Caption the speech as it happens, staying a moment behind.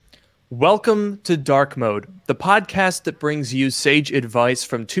Welcome to Dark Mode, the podcast that brings you sage advice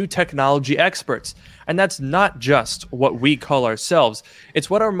from two technology experts. And that's not just what we call ourselves. It's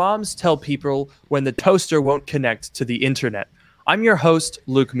what our moms tell people when the toaster won't connect to the internet. I'm your host,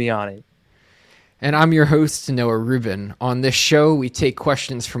 Luke Miani. And I'm your host, Noah Rubin. On this show, we take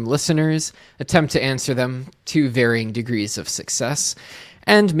questions from listeners, attempt to answer them to varying degrees of success,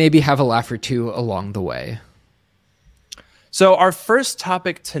 and maybe have a laugh or two along the way. So our first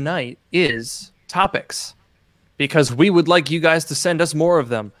topic tonight is topics, because we would like you guys to send us more of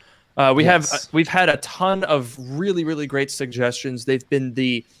them. We've had a ton of really great suggestions. They've been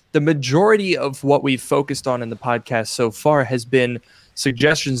the majority of what we've focused on in the podcast so far has been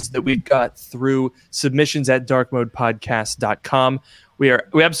suggestions that we've got through submissions at darkmodepodcast.com. We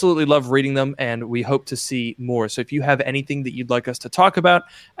absolutely love reading them, and we hope to see more. So if you have anything that you'd like us to talk about,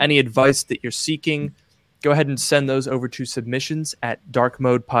 any advice that you're seeking, go ahead and send those over to submissions at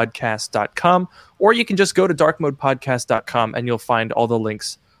darkmodepodcast.com, or you can just go to darkmodepodcast.com and you'll find all the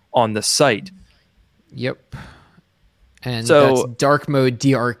links on the site. Yep. And so, that's dark mode,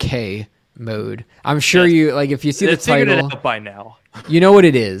 DRK mode. I'm sure if you see the title, figured it out by now. You know what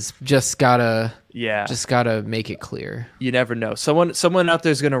it is. Just gotta make it clear. You never know. Someone out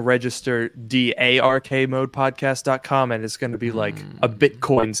there is going to register darkmodepodcast.com, and it's going to be like a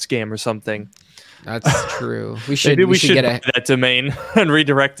Bitcoin scam or something. That's true. We should get that domain and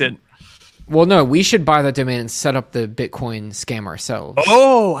redirect it. Well, no, we should buy that domain and set up the Bitcoin scam ourselves.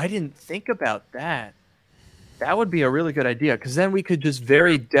 Oh, I didn't think about that. That would be a really good idea, because then we could just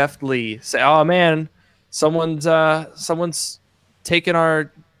very deftly say, "Oh man, someone's taking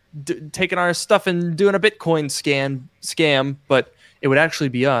our stuff and doing a Bitcoin scam," but it would actually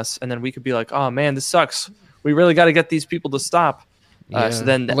be us, and then we could be like, "Oh man, this sucks. We really got to get these people to stop." So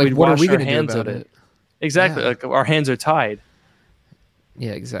then we'd wash our hands of it. Exactly, like our hands are tied.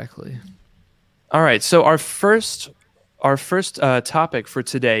 Yeah, exactly. All right, so our first topic for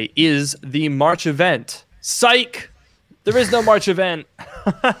today is the March event. Psych! There is no March event.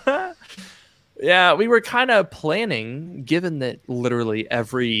 Yeah, we were kind of planning, given that literally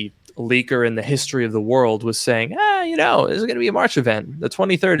every leaker in the history of the world was saying, there's going to be a March event. The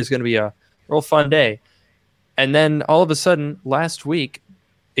 23rd is going to be a real fun day. And then all of a sudden, last week,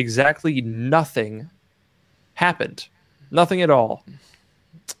 exactly nothing happened. Nothing at all. Yep.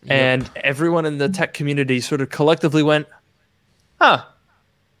 And everyone in the tech community sort of collectively went, well,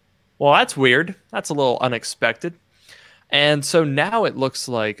 that's weird. That's a little unexpected. And so now it looks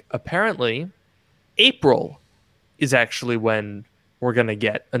like apparently April is actually when we're going to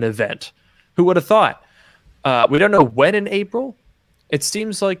get an event. Who would have thought? We don't know when in April. It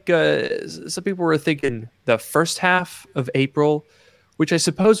seems like some people were thinking the first half of April, which I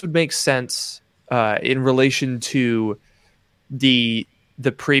suppose would make sense in relation to the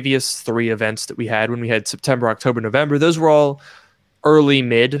previous three events that we had when we had September, October, November. Those were all early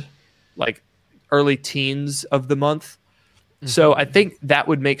teens of the month. Mm-hmm. So I think that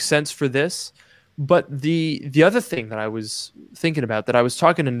would make sense for this. But the other thing that I was thinking about, that I was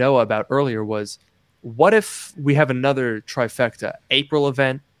talking to Noah about earlier, was what if we have another trifecta? April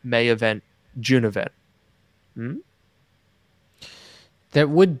event, May event, June event. That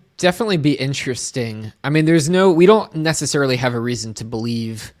would definitely be interesting. I mean, we don't necessarily have a reason to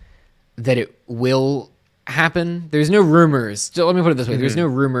believe that it will happen. There's no rumors. Let me put it this way. There's no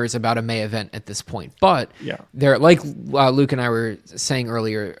rumors about a May event at this point. But there, like Luke and I were saying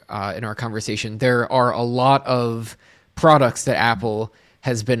earlier in our conversation, there are a lot of products that Apple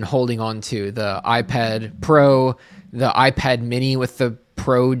has been holding on to. The iPad Pro, the iPad Mini with the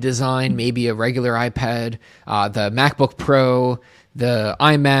Pro design, maybe a regular iPad, the MacBook Pro, the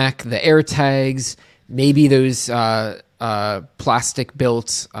iMac, the AirTags, maybe those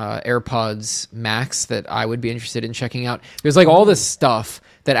plastic-built AirPods Max that I would be interested in checking out. There's like all this stuff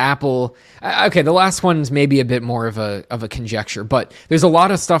that Apple... Okay, the last one's maybe a bit more of a conjecture, but there's a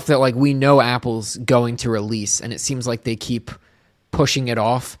lot of stuff that like we know Apple's going to release, and it seems like they keep pushing it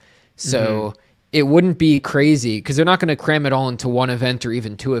off. So it wouldn't be crazy, because they're not going to cram it all into one event or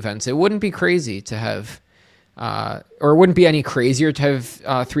even two events. It wouldn't be crazy to have... or it wouldn't be any crazier to have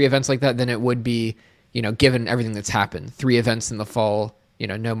three events like that than it would be, given everything that's happened. 3 events in the fall,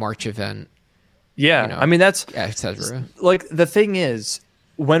 no March event. Yeah, I mean, that's... etc. Like, the thing is,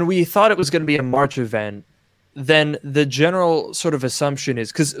 when we thought it was going to be a March event, then the general sort of assumption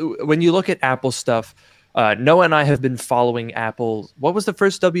is... Because when you look at Apple stuff, Noah and I have been following Apple. What was the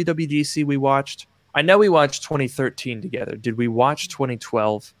first WWDC we watched? I know we watched 2013 together. Did we watch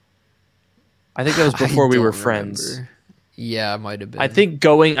 2012? I think that was before we were friends. Yeah, it might have been. I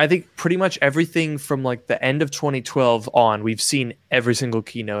think pretty much everything from like the end of 2012 on, we've seen every single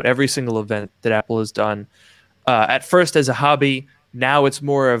keynote, every single event that Apple has done. At first as a hobby, now it's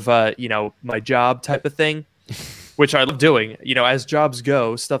more of a, my job type of thing, which I love doing. As jobs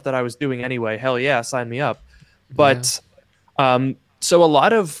go, stuff that I was doing anyway, hell yeah, sign me up. But so a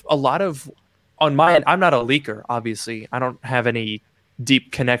lot of on my end, I'm not a leaker, obviously. I don't have any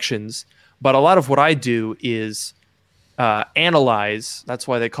deep connections, but a lot of what I do is analyze. That's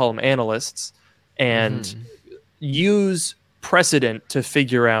why they call them analysts, and use precedent to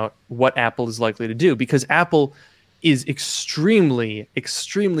figure out what Apple is likely to do, because Apple is extremely,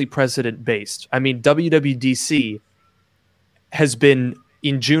 extremely precedent based. I mean, WWDC has been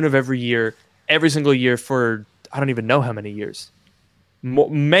in June of every year, every single year for I don't even know how many years,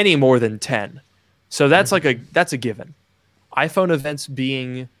 many more than 10. So that's that's a given. iPhone events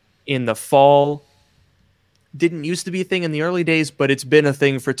being in the fall didn't used to be a thing in the early days, but it's been a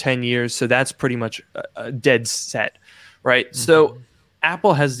thing for 10 years. So that's pretty much a dead set, right? So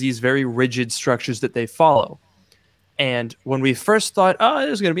Apple has these very rigid structures that they follow. And when we first thought, oh,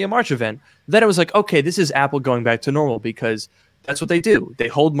 there's going to be a March event, then it was like, okay, this is Apple going back to normal, because that's what they do. They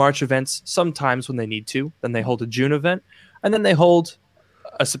hold March events sometimes when they need to. Then they hold a June event. And then they hold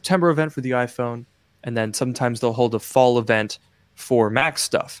a September event for the iPhone. And then sometimes they'll hold a fall event for Mac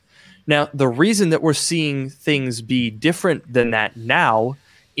stuff. Now, the reason that we're seeing things be different than that now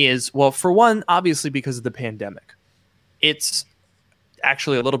is, well, for one, obviously because of the pandemic. It's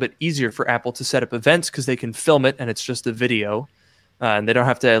actually a little bit easier for Apple to set up events because they can film it and it's just a video. And they don't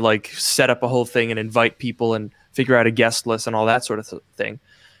have to like set up a whole thing and invite people and figure out a guest list and all that sort of thing.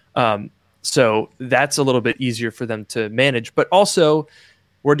 So that's a little bit easier for them to manage. But also,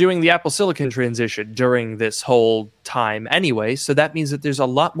 we're doing the Apple Silicon transition during this whole time anyway, so that means that there's a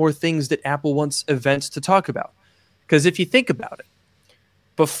lot more things that Apple wants events to talk about. Because if you think about it,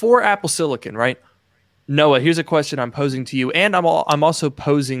 before Apple Silicon, right? Noah, here's a question I'm posing to you, and I'm also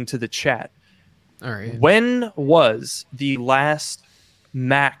posing to the chat. All right. When was the last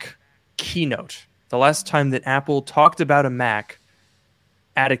Mac keynote? The last time that Apple talked about a Mac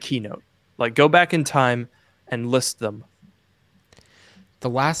at a keynote? Like, go back in time and list them. The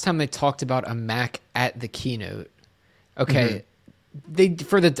last time they talked about a Mac at the keynote. Okay. I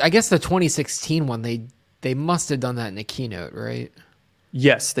guess the 2016 one, they must have done that in a keynote, right?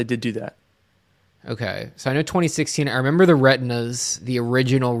 Yes, they did do that. Okay. So I know 2016, I remember the Retinas, the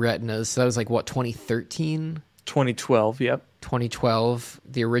original Retinas. So that was like what, 2013? 2012, yep. 2012,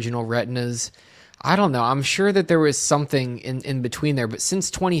 the original Retinas. I don't know. I'm sure that there was something in between there, but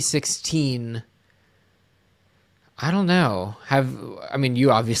since 2016, I don't know.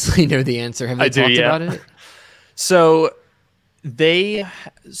 You obviously know the answer. Have they talked about it? So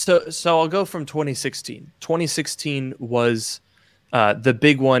I'll go from 2016. 2016 was the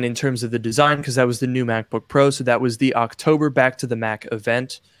big one in terms of the design, because that was the new MacBook Pro. So that was the October Back to the Mac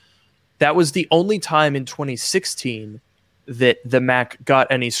event. That was the only time in 2016 that the Mac got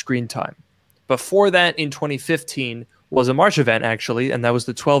any screen time. Before that, in 2015, was a March event, actually, and that was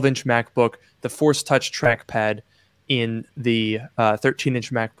the 12-inch MacBook, the Force Touch trackpad in the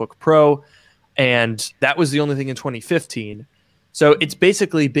 13-inch MacBook Pro, and that was the only thing in 2015. So it's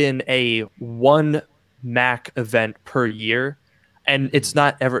basically been a one Mac event per year, and it's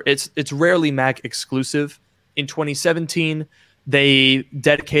rarely Mac exclusive. In 2017, they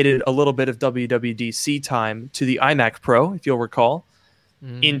dedicated a little bit of WWDC time to the iMac Pro, if you'll recall.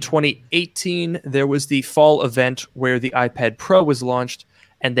 In 2018, there was the fall event where the iPad Pro was launched,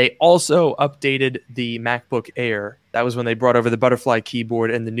 and they also updated the MacBook Air. That was when they brought over the butterfly keyboard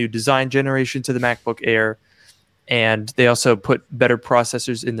and the new design generation to the MacBook Air. And they also put better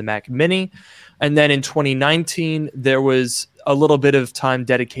processors in the Mac Mini. And then in 2019, there was a little bit of time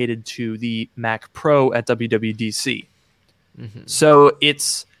dedicated to the Mac Pro at WWDC. So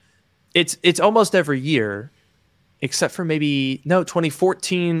it's almost every year, except for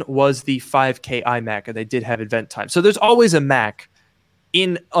 2014 was the 5K iMac, and they did have event time. So there's always a Mac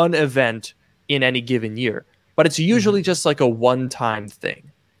in an event in any given year, but it's usually just like a one-time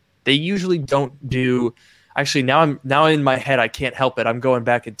thing. They usually don't do. Actually, now in my head, I can't help it. I'm going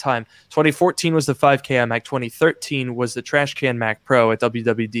back in time. 2014 was the 5K iMac. 2013 was the Trash Can Mac Pro at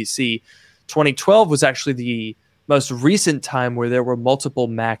WWDC. 2012 was actually the most recent time where there were multiple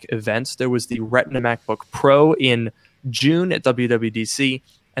Mac events. There was the Retina MacBook Pro in June at WWDC,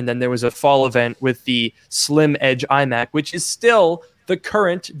 and then there was a fall event with the Slim Edge iMac, which is still the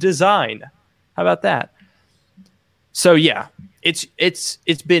current design. How about that? So yeah, it's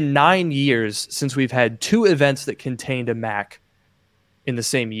been 9 years since we've had two events that contained a Mac in the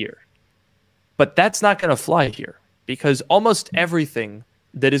same year. But that's not going to fly here, because almost everything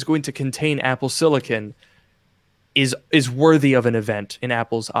that is going to contain Apple Silicon is worthy of an event in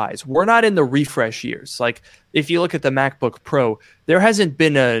Apple's eyes. We're not in the refresh years. Like, if you look at the MacBook Pro, there hasn't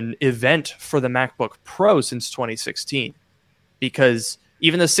been an event for the MacBook Pro since 2016, because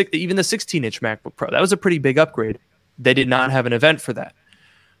even the 16-inch MacBook Pro, that was a pretty big upgrade. They did not have an event for that.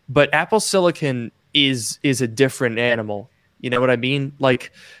 But Apple Silicon is a different animal. You know what I mean?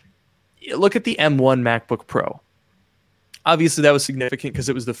 Like, look at the M1 MacBook Pro. Obviously, that was significant because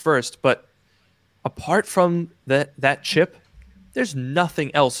it was the first, but apart from that chip, there's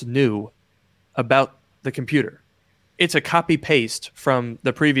nothing else new about the computer. It's a copy-paste from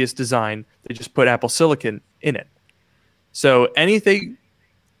the previous design. They just put Apple Silicon in it. So anything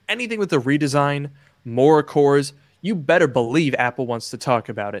with the redesign, more cores, you better believe Apple wants to talk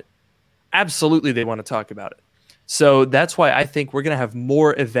about it. Absolutely, they want to talk about it. So that's why I think we're going to have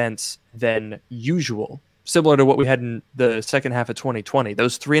more events than usual, similar to what we had in the second half of 2020.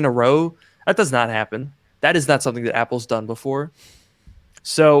 Those 3 in a row, that does not happen. That is not something that Apple's done before.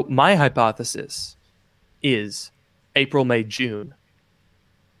 So my hypothesis is April, May, June.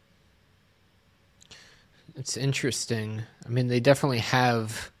 It's interesting. I mean, they definitely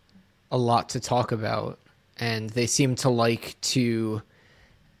have a lot to talk about, and they seem to like to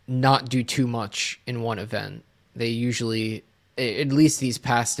not do too much in one event. They usually, at least these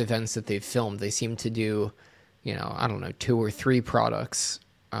past events that they've filmed, they seem to do, I don't know, 2 or 3 products.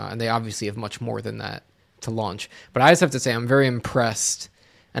 And they obviously have much more than that to launch. But I just have to say, I'm very impressed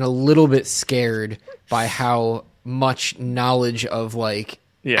and a little bit scared by how much knowledge of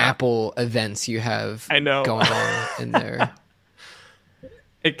Apple events you have going on in there.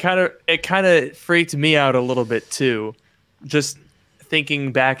 It kind of freaked me out a little bit too, just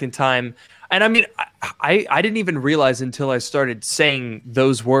thinking back in time. And I mean, I didn't even realize until I started saying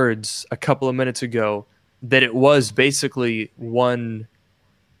those words a couple of minutes ago that it was basically one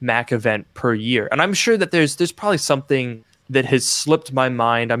Mac event per year. And I'm sure that there's probably something that has slipped my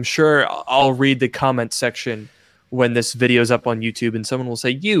mind. I'm sure I'll read the comment section when this video's up on YouTube and someone will say,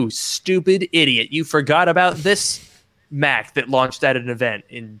 "You stupid idiot, you forgot about this Mac that launched at an event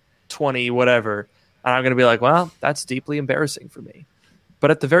in 20 whatever." And I'm going to be like, well, that's deeply embarrassing for me. But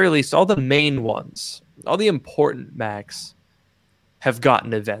at the very least, all the main ones, all the important Macs have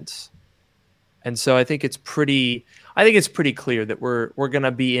gotten events. And so I think it's pretty clear that we're going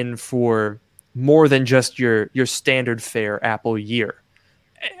to be in for more than just your standard fare Apple year.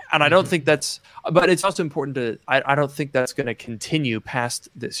 And I don't think but it's also important I don't think that's going to continue past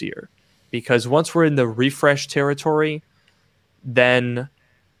this year, because once we're in the refresh territory, then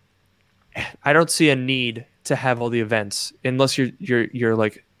I don't see a need to have all the events unless you're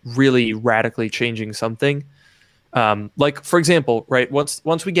like really radically changing something. Like, for example, right,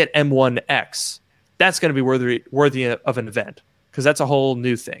 once we get M1X, that's going to be worthy of an event, because that's a whole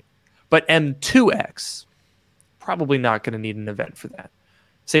new thing. But M2X, probably not going to need an event for that.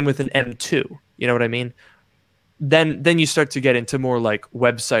 Same with an M2, you know what I mean? Then you start to get into more like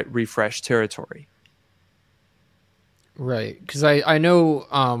website refresh territory. Right, because I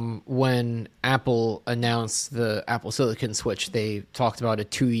know when Apple announced the Apple Silicon Switch, they talked about a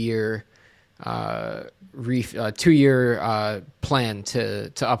 2-year plan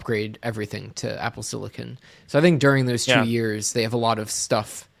to upgrade everything to Apple Silicon. So I think during those 2 years, they have a lot of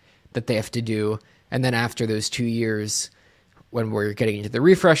stuff that they have to do. And then after those 2 years, when we're getting into the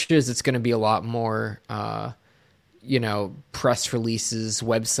refreshes, it's going to be a lot more, press releases,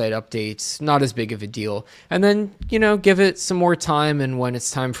 website updates, not as big of a deal. And then, give it some more time. And when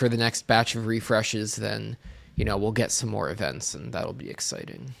it's time for the next batch of refreshes, then, we'll get some more events, and that'll be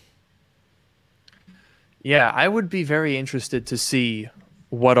exciting. Yeah, I would be very interested to see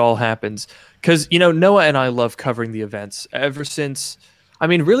what all happens, because, Noah and I love covering the events ever since. I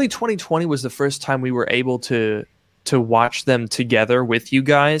mean, really, 2020 was the first time we were able to watch them together with you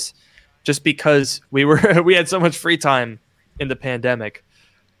guys, just because we had so much free time in the pandemic.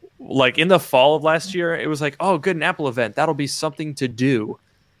 Like in the fall of last year, it was like, oh, good, an Apple event. That'll be something to do.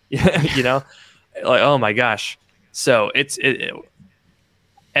 Like, oh my gosh. So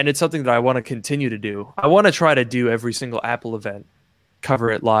and it's something that I want to continue to do. I want to try to do every single Apple event,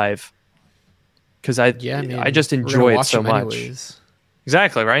 cover it live, because I just enjoy it so much. Anyways.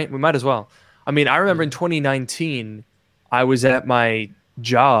 Exactly, right? We might as well. I mean, I remember in 2019, I was at my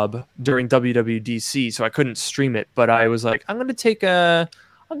job during WWDC, so I couldn't stream it, but I was like, I'm going to take a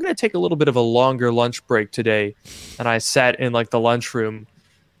little bit of a longer lunch break today. And I sat in like the lunchroom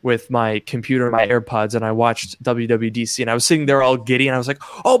with my computer and my AirPods, and I watched WWDC, and I was sitting there all giddy, and I was like,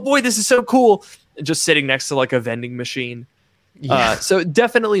 oh boy, this is so cool. And just sitting next to like a vending machine. Yeah. So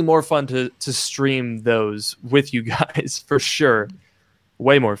definitely more fun to stream those with you guys for sure.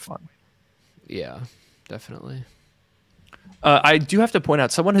 Way more fun. Yeah, definitely. I do have to point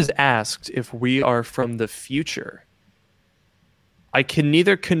out, someone has asked if we are from the future. I can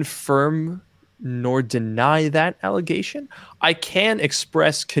neither confirm nor deny that allegation. I can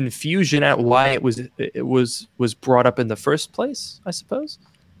express confusion at why it was brought up in the first place, I suppose.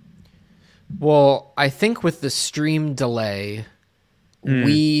 Well, I think with the stream delay,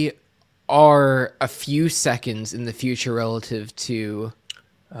 we are a few seconds in the future relative to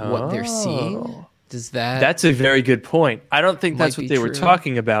what they're seeing. Does that? That's a very good point. I don't think that's what they were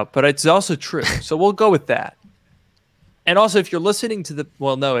talking about, but it's also true. So we'll go with that. And also, if you're listening to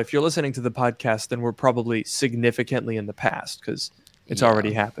if you're listening to the podcast, then we're probably significantly in the past because it's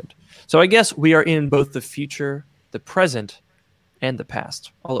already happened. So I guess we are in both the future, the present, and the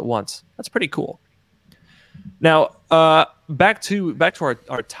past all at once. That's pretty cool. Now, back to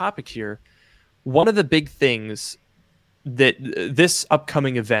our topic here. One of the big things that this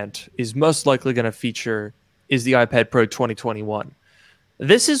upcoming event is most likely going to feature is the iPad Pro 2021.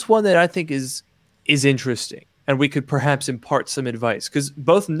 This is one that I think is interesting, and we could perhaps impart some advice because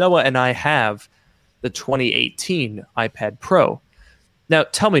both Noah and I have the 2018 iPad Pro. Now,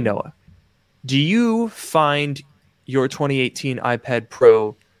 tell me, Noah, do you find your 2018 iPad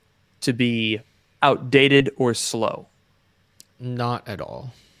Pro to be outdated or slow? Not at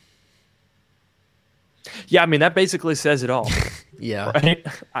all. Yeah, I mean, that basically says it all. Yeah. Right?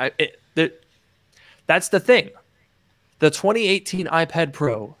 That's the thing. The 2018 iPad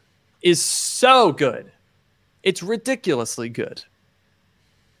Pro is so good. It's ridiculously good.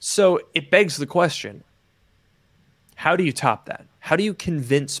 So it begs the question, how do you top that? How do you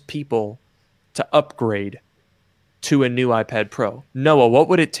convince people to upgrade to a new iPad Pro? Noah, what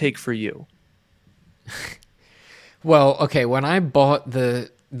would it take for you? Well, okay, when I bought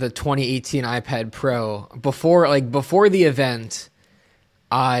the 2018 iPad Pro before the event,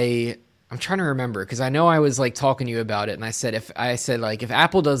 I'm trying to remember because I know I was like talking to you about it, and I said if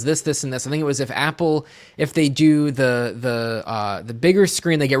Apple does this, and this, I think it was if they do the bigger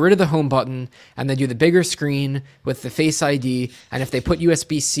screen, they get rid of the home button and they do the bigger screen with the Face ID, and if they put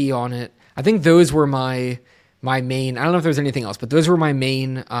USB-C on it, I think those were my main. I don't know if there's anything else, but those were my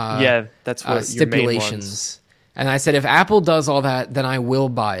main that's what stipulations. And I said if Apple does all that, then I will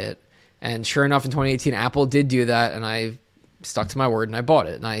buy it. And sure enough, in 2018, Apple did do that, and I stuck to my word and I bought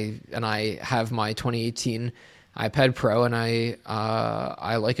it. And I have my 2018 iPad Pro, and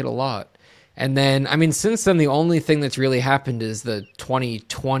I like it a lot. And then, I mean, since then, the only thing that's really happened is the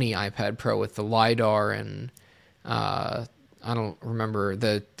 2020 iPad Pro with the LiDAR and I don't remember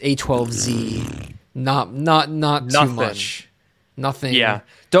the A12Z. Not too much. Nothing. Yeah.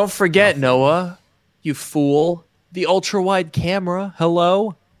 Don't forget, Noah, you fool, the ultra wide camera.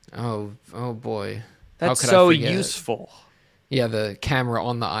 Hello. Oh boy. That's so useful. Yeah, the camera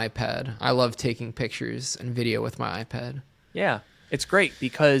on the iPad. I love taking pictures and video with my iPad. Yeah, it's great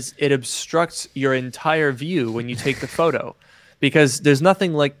because it obstructs your entire view when you take the photo. Because there's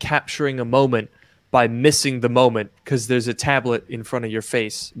nothing like capturing a moment by missing the moment because there's a tablet in front of your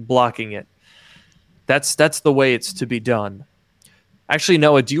face blocking it. That's the way it's to be done. Actually,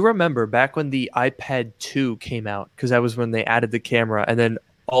 Noah, do you remember back when the iPad 2 came out? Because that was when they added the camera, and then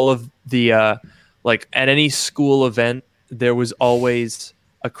all of the at any school event, there was always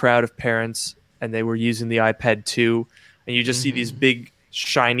a crowd of parents, and they were using the iPad 2, and you just see these big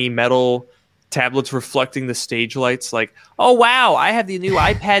shiny metal tablets reflecting the stage lights. Like, oh wow, I have the new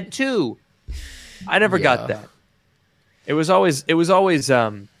iPad 2. I never got that. It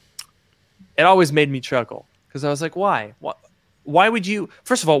always made me chuckle because I was like, why? Why would you?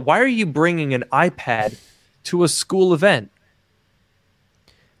 First of all, why are you bringing an iPad to a school event?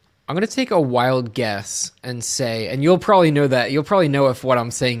 I'm going to take a wild guess and say, and you'll probably know if what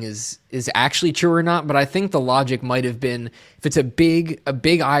I'm saying is actually true or not, but I think the logic might have been if it's a big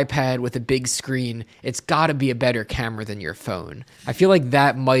iPad with a big screen, it's got to be a better camera than your phone. I feel like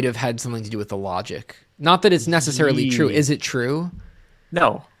that might have had something to do with the logic. Not that it's necessarily true. Is it true?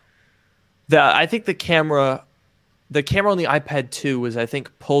 No. I think the camera on the iPad 2 was, I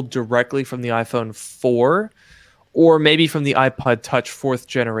think, pulled directly from the iPhone 4 or maybe from the iPod Touch 4th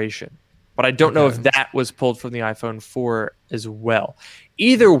generation. But I don't know if that was pulled from the iPhone 4 as well.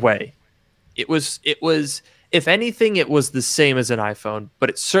 Either way, it was if anything, it was the same as an iPhone, but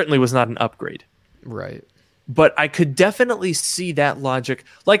it certainly was not an upgrade. Right. But I could definitely see that logic.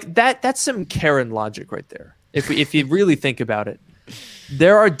 Like that's some Karen logic right there. If you really think about it.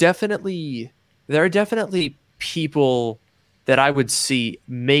 There are definitely people that I would see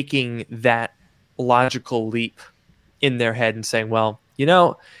making that logical leap in their head and saying, well, you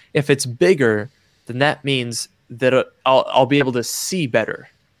know, if it's bigger, then that means that I'll be able to see better,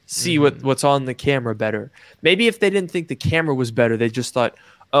 see what's on the camera better. Maybe if they didn't think the camera was better, they just thought,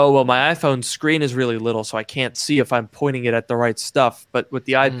 oh, well, my iPhone screen is really little, so I can't see if I'm pointing it at the right stuff. But with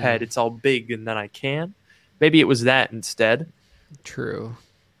the iPad, it's all big, and then I can. Maybe it was that instead. True.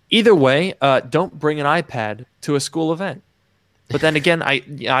 Either way, don't bring an iPad to a school event. But then again, I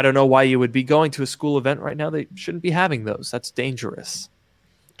don't know why you would be going to a school event right now. They shouldn't be having those. That's dangerous.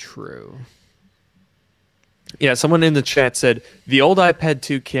 True. Yeah, someone in the chat said the old iPad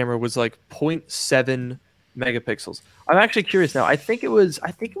 2 camera was like 0.7 megapixels. I'm actually curious now. I think it was 5.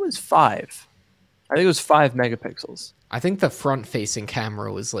 I think it was 5 megapixels. I think the front-facing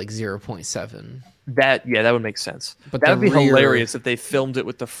camera was like 0.7. That would make sense. But that would be rear, hilarious if they filmed it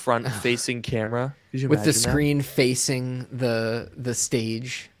with the front-facing camera. Could you with the imagine that? screen facing the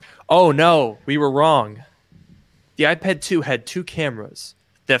stage. Oh no, we were wrong. The iPad 2 had 2 cameras.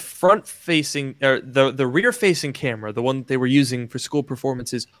 The front-facing or the rear-facing camera, the one that they were using for school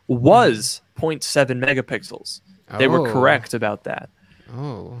performances, was 0.7 megapixels. They were correct about that.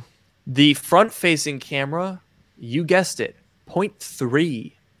 Oh. The front-facing camera, you guessed it,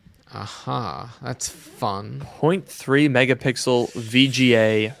 0.3. Aha, that's fun. 0.3 megapixel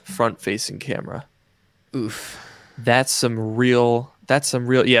VGA front-facing camera. Oof. That's some real.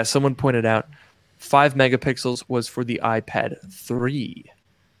 Yeah, someone pointed out 5 megapixels was for the iPad 3,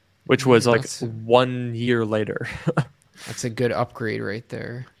 which was like 1 year later. That's a good upgrade right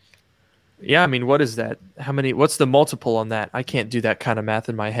there. Yeah, I mean, what is that? What's the multiple on that? I can't do that kind of math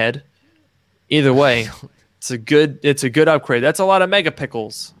in my head. Either way, it's a good upgrade. That's a lot of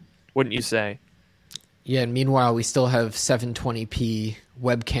megapixels, wouldn't you say? Yeah, and meanwhile we still have 720p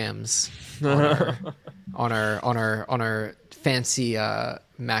webcams on our fancy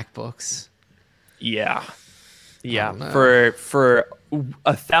MacBooks. Yeah. For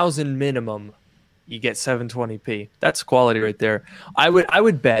 1,000 minimum, you get 720p. That's quality right there. I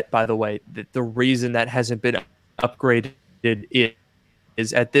would bet, by the way, that the reason that hasn't been upgraded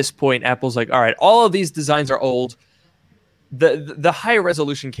is at this point Apple's like, all right, all of these designs are old. The higher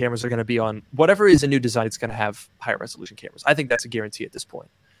resolution cameras are going to be on whatever is a new design. It's going to have higher resolution cameras. I think that's a guarantee at this point.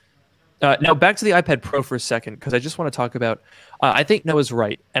 Now back to the iPad Pro for a second, because I just want to talk about. I think Noah's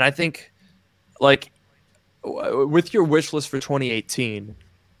right, and I think like with your wish list for 2018,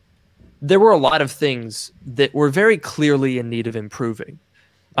 there were a lot of things that were very clearly in need of improving.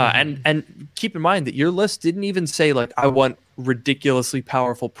 And keep in mind that your list didn't even say like I want ridiculously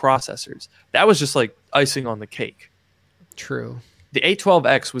powerful processors. That was just like icing on the cake. True. The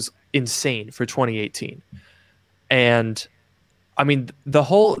A12X was insane for 2018. And I mean the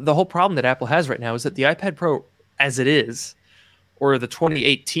whole problem that Apple has right now is that the iPad Pro as it is, or the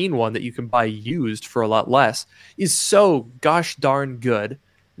 2018 one that you can buy used for a lot less, is so gosh darn good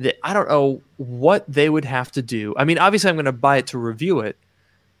that I don't know what they would have to do. I mean, obviously I'm going to buy it to review it,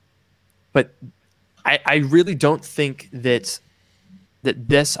 but I really don't think that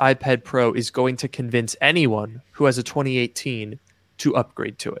this iPad Pro is going to convince anyone who has a 2018 to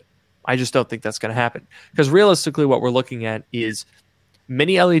upgrade to it. I just don't think that's going to happen. Because realistically, what we're looking at is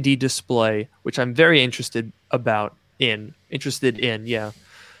mini LED display, which I'm very interested in, yeah.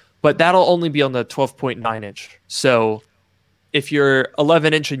 But that'll only be on the 12.9 inch. So if you're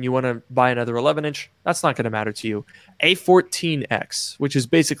 11 inch and you want to buy another 11 inch, that's not going to matter to you. A14X, which is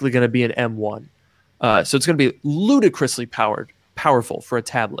basically going to be an M1. So it's going to be ludicrously powerful for a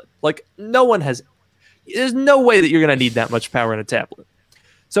tablet. Like there's no way that you're going to need that much power in a tablet.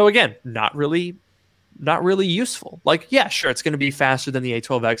 So again, not really useful. Like, yeah, sure, it's going to be faster than the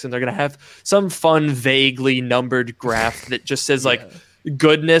A12X, and they're going to have some fun, vaguely numbered graph that just says like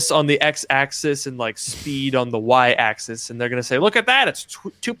goodness on the x-axis and like speed on the y-axis, and they're going to say, look at that, it's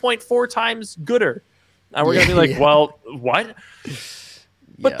 2.4 times gooder. And we're going to be like, well, what?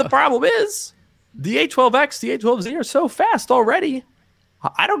 But the problem is the A12X, the A12Z are so fast already.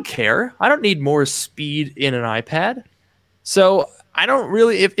 I don't care. I don't need more speed in an iPad. So I don't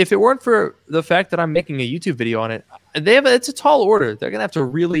really, if it weren't for the fact that I'm making a YouTube video on it, it's a tall order. They're going to have to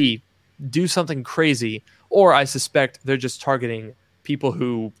really do something crazy, or I suspect they're just targeting people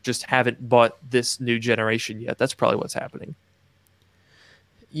who just haven't bought this new generation yet. That's probably what's happening.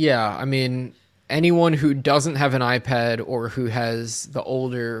 Yeah, I mean, anyone who doesn't have an iPad or who has the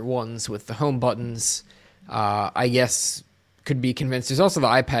older ones with the home buttons, I guess, could be convinced. There's also the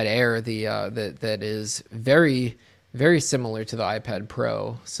iPad Air, that is very, very similar to the iPad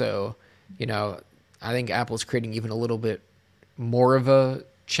Pro. So, I think Apple's creating even a little bit more of a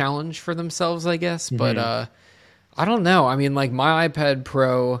challenge for themselves, I guess. Mm-hmm. But I don't know. I mean, like, my iPad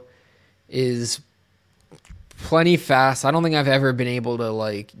Pro is plenty fast. I don't think I've ever been able to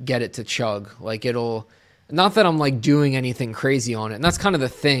like get it to chug. Like it'll, not that I'm like doing anything crazy on it. And that's kind of the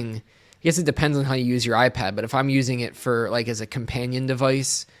thing. I guess it depends on how you use your iPad, but if I'm using it for like as a companion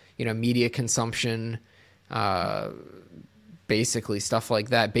device, you know, media consumption, basically stuff like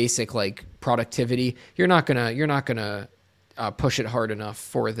that, basic like productivity, you're not gonna push it hard enough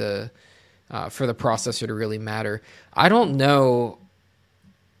for the processor to really matter. I don't know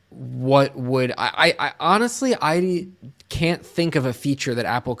what would I honestly I can't think of a feature that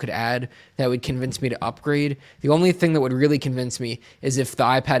Apple could add that would convince me to upgrade. The only thing that would really convince me is if the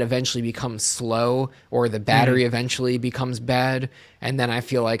iPad eventually becomes slow or the battery eventually becomes bad, and then I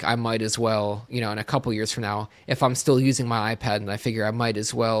feel like I might as well, you know, in a couple years from now, if I'm still using my iPad, and I figure I might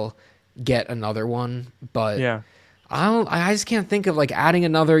as well get another one. But Yeah. I just can't think of like adding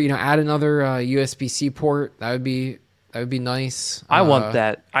another, you know, add another USB-C port. That would be nice. I want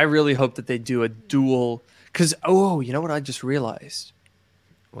that. I really hope that they do a dual. Because, you know what I just realized?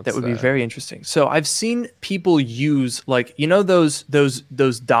 That would be very interesting. So I've seen people use, like, you know, those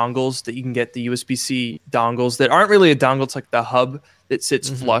dongles that you can get, the USB-C dongles that aren't really a dongle. It's like the hub that sits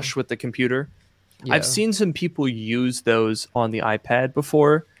flush with the computer. Yeah. I've seen some people use those on the iPad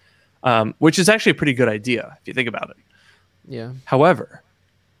before, which is actually a pretty good idea if you think about it. Yeah. However,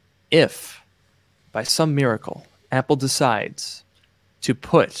 if by some miracle Apple decides to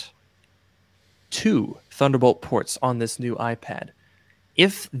put 2 Thunderbolt ports on this new iPad,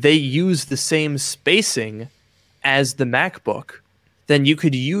 if they use the same spacing as the MacBook, then you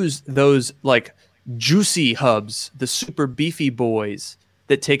could use those like juicy hubs, the super beefy boys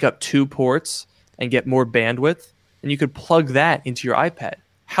that take up 2 ports and get more bandwidth, and you could plug that into your iPad.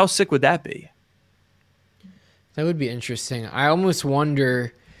 How sick would that be? That would be interesting. I almost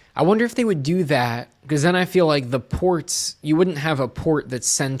wonder if they would do that, because then I feel like the ports, you wouldn't have a port that's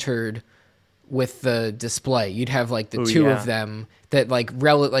centered with the display. You'd have like the two of them that like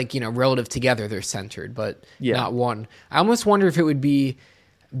relative together they're centered, but not one. I almost wonder if it would be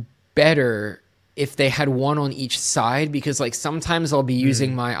better if they had one on each side, because like sometimes I'll be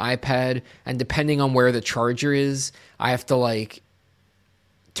using my iPad, and depending on where the charger is, I have to like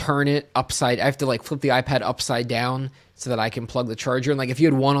turn it upside. I have to like flip the iPad upside down so that I can plug the charger. And like if you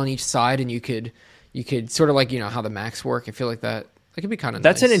had one on each side, and you could sort of like, you know, how the Macs work, I feel like that could be kind of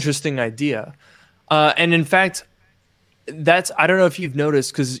nice. That's an interesting idea. And in fact, I don't know if you've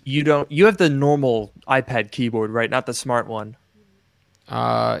noticed, because you have the normal iPad keyboard, right? Not the smart one.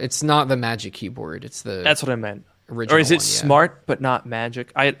 It's not the Magic Keyboard. That's what I meant. Original or is it one, smart but not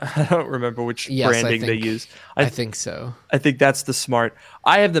Magic? I don't remember which branding they use. I think so. I think that's the smart.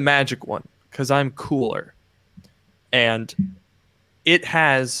 I have the Magic one because I'm cooler, and it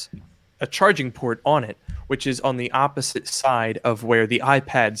has a charging port on it, which is on the opposite side of where the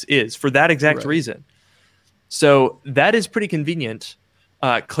iPad's is, for that exact reason. So that is pretty convenient.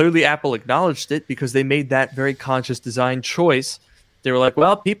 Clearly, Apple acknowledged it because they made that very conscious design choice. They were like,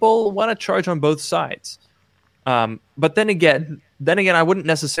 well, people want to charge on both sides. But then again, I wouldn't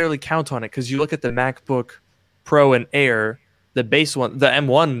necessarily count on it, because you look at the MacBook Pro and Air, the base one, the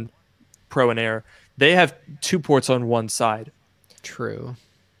M1 Pro and Air, they have 2 ports on one side. True.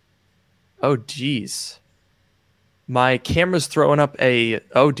 Oh, geez. My camera's throwing up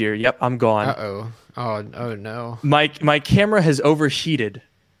oh dear, yep, I'm gone. Uh-oh. Oh no. My camera has overheated.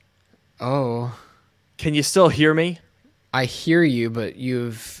 Oh. Can you still hear me? I hear you, but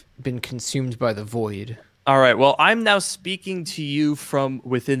you've been consumed by the void. All right, well, I'm now speaking to you from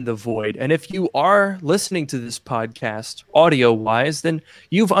within the void. And if you are listening to this podcast audio-wise, then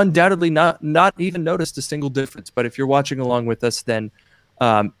you've undoubtedly not even noticed a single difference. But if you're watching along with us, then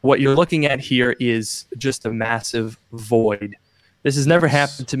what you're looking at here is just a massive void. This has never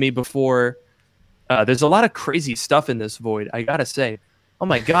happened to me before. There's a lot of crazy stuff in this void, I gotta say. Oh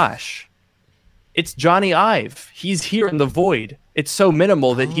my gosh. It's Johnny Ive. He's here in the void. It's so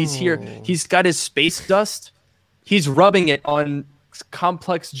minimal that he's here. He's got his space dust. He's rubbing it on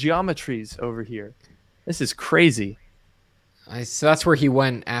complex geometries over here. This is crazy. So that's where he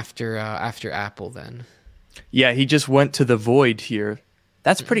went after Apple then. Yeah, he just went to the void here.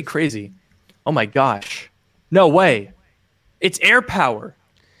 That's pretty crazy. Oh my gosh. No way. It's AirPower.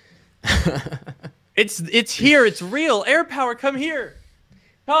 It's here. It's real. AirPower, come here.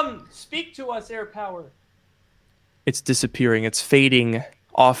 Come, speak to us, AirPower. It's disappearing. It's fading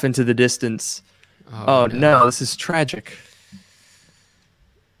off into the distance. Oh no, this is tragic.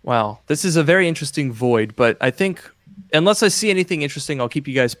 Wow, this is a very interesting void, but I think, unless I see anything interesting, I'll keep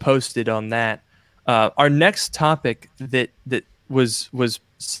you guys posted on that. Our next topic that was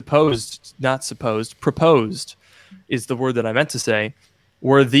proposed is the word that I meant to say,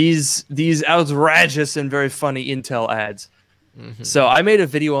 were these outrageous and very funny Intel ads. So I made a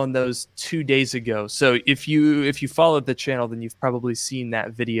video on those 2 days ago. So if you followed the channel, then you've probably seen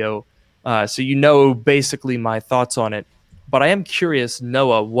that video. So you know basically my thoughts on it. But I am curious,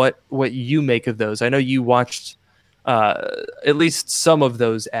 Noah, what you make of those. I know you watched at least some of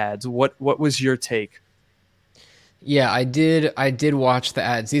those ads. What was your take? Yeah, I did watch the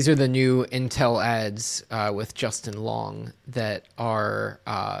ads. These are the new Intel ads with Justin Long that are,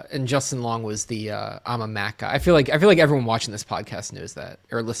 and Justin Long was the I'm a Mac guy. I feel like everyone watching this podcast knows that,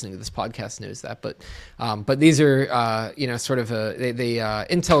 or listening to this podcast knows that. But these are sort of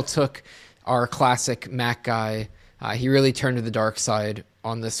Intel took our classic Mac guy. He really turned to the dark side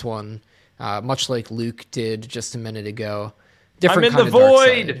on this one, much like Luke did just a minute ago. I'm in the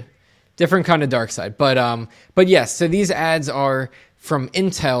void. Different kind of dark side, but yes. So these ads are from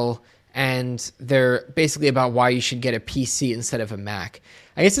Intel, and they're basically about why you should get a PC instead of a Mac.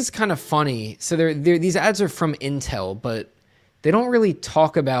 I guess it's kind of funny. So these ads are from Intel, but they don't really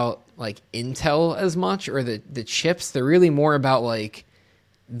talk about like Intel as much or the chips. They're really more about like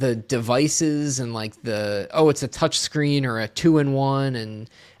the devices and like it's a touch screen or a 2-in-1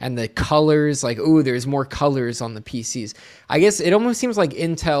 and the colors, like, there's more colors on the PCs. I guess it almost seems like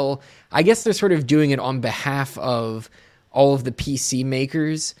Intel, I guess they're sort of doing it on behalf of all of the PC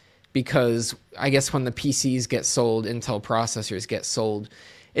makers, because I guess when the PCs get sold, Intel processors get sold.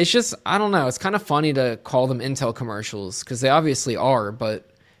 It's just, I don't know, it's kind of funny to call them Intel commercials because they obviously are, but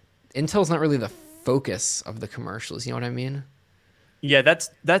Intel's not really the focus of the commercials, you know what I mean? Yeah, that's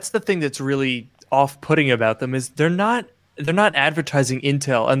the thing that's really off-putting about them is they're not advertising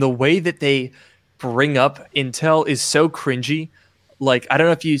Intel, and the way that they bring up Intel is so cringy. Like, I don't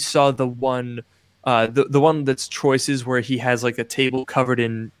know if you saw the one the one that's choices where he has like a table covered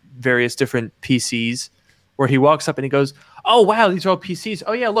in various different PCs, where he walks up and he goes, "Oh wow, these are all PCs.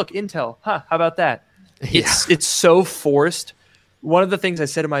 Oh yeah, look, Intel. Huh, how about that?" Yeah. It's so forced. One of the things I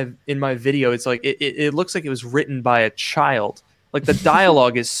said in my video, it's like it looks like it was written by a child. Like the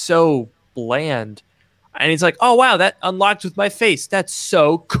dialogue is so bland. And he's like, "Oh, wow, that unlocked with my face. That's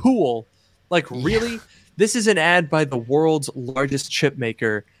so cool." Like, really? This is an ad by the world's largest chip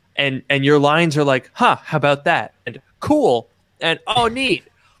maker. And your lines are like, "Huh, how about that?" And "Cool." And "Oh, neat."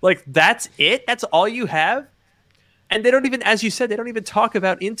 Like, that's it? That's all you have? And they don't even, as you said, they don't even talk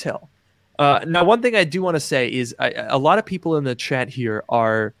about Intel. Now, one thing I do want to say is a lot of people in the chat here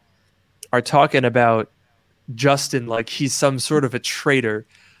are talking about Justin like he's some sort of a traitor.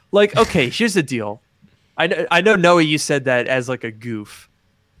 Like, okay, here's the deal. I know Noah, you said that as like a goof,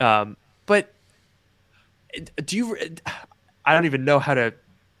 but do you? I don't even know how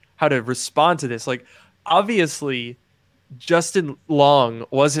to respond to this. Like, obviously, Justin Long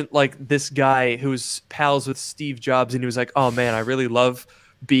wasn't like this guy who's pals with Steve Jobs, and he was like, "Oh man, I really love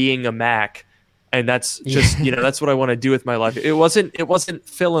being a Mac, and that's just that's what I want to do with my life." It wasn't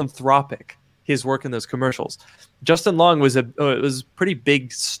philanthropic. His work in those commercials. Justin Long was a pretty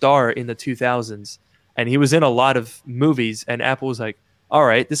big star in the 2000s, and he was in a lot of movies. And Apple was like, "All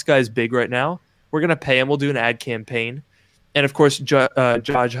right, this guy's big right now. We're gonna pay him. We'll do an ad campaign." And of course,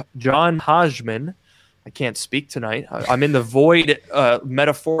 John Hodgman. I can't speak tonight. I'm in the void,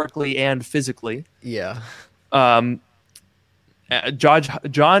 metaphorically and physically. Yeah. John.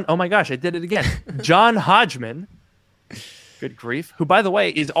 Oh my gosh, I did it again. John Hodgman. Good grief. Who, by the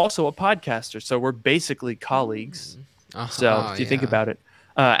way, is also a podcaster. So we're basically colleagues. So if you think about it,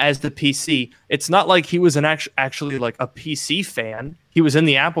 as the PC, it's not like he was actually like a PC fan. He was in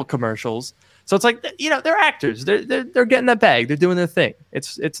the Apple commercials. So it's like, they're actors. They're getting that bag. They're doing their thing.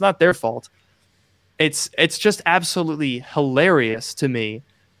 It's not their fault. It's just absolutely hilarious to me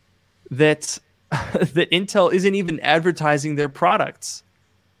that that Intel isn't even advertising their products.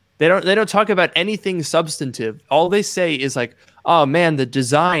 They don't talk about anything substantive. All they say is like, "Oh man, the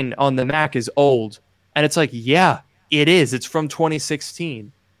design on the Mac is old." And it's like, yeah, it is. It's from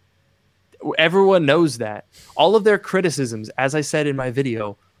 2016. Everyone knows that. All of their criticisms, as I said in my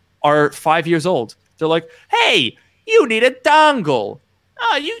video, are 5 years old. They're like, "Hey, you need a dongle.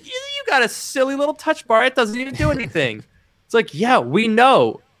 Oh, you got a silly little touch bar. It doesn't even do anything." It's like, yeah, we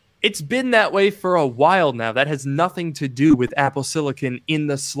know. It's been that way for a while now. That has nothing to do with Apple Silicon in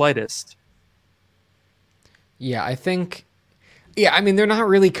the slightest. Yeah, I think... Yeah, I mean, they're not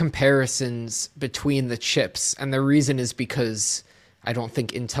really comparisons between the chips. And the reason is because I don't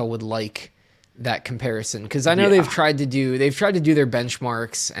think Intel would like that comparison. Because I know they've tried to do their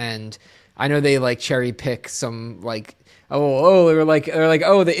benchmarks. And I know they like cherry pick some like they're like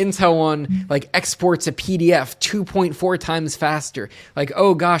oh, the Intel one like exports a PDF 2.4 times faster. Like,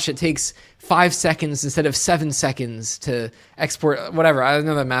 oh gosh, it takes 5 seconds instead of 7 seconds to export whatever. I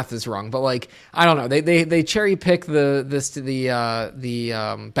know that math is wrong, but like I don't know. They cherry pick the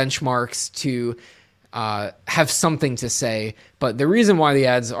benchmarks to have something to say. But the reason why the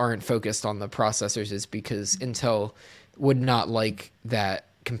ads aren't focused on the processors is because Intel would not like that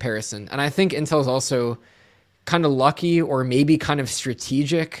comparison. And I think Intel is also kind of lucky or maybe kind of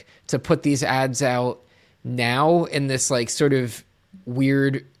strategic to put these ads out now in this like sort of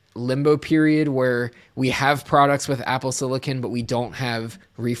weird limbo period where we have products with Apple Silicon, but we don't have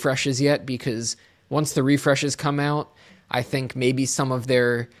refreshes yet, because once the refreshes come out, I think maybe some of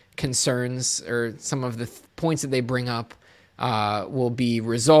their concerns or some of the points that they bring up will be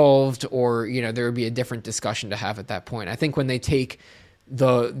resolved, or, you know, there would be a different discussion to have at that point. I think when they take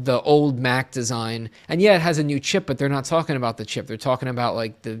the old Mac design, and yeah, it has a new chip, but they're not talking about the chip. They're talking about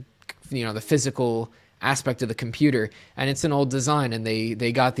like the physical aspect of the computer, and it's an old design, and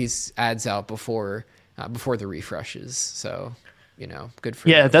they got these ads out before the refreshes. So, you know, good for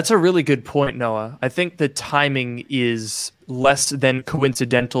them. That's a really good point, Noah. I think the timing is less than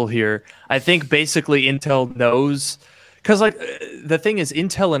coincidental here. I think basically Intel knows, because like the thing is,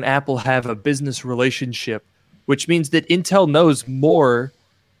 Intel and Apple have a business relationship, which means that Intel knows more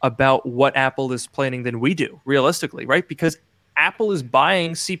about what Apple is planning than we do, realistically, right? Because Apple is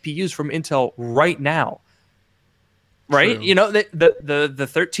buying CPUs from Intel right now, right? True. You know, the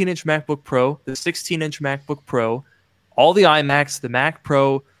 13-inch MacBook Pro, the 16-inch MacBook Pro, all the iMacs, the Mac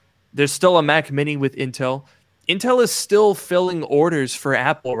Pro, there's still a Mac Mini with Intel. Intel is still filling orders for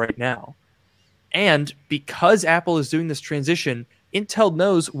Apple right now. And because Apple is doing this transition, Intel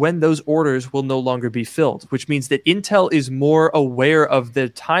knows when those orders will no longer be filled, which means that Intel is more aware of the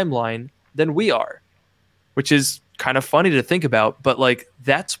timeline than we are, which is kind of funny to think about. But like,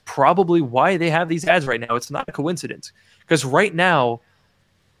 that's probably why they have these ads right now. It's not a coincidence, because right now,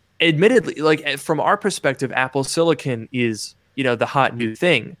 admittedly, like from our perspective, Apple Silicon is, you know, the hot new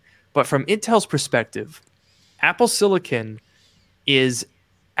thing. But from Intel's perspective, Apple Silicon is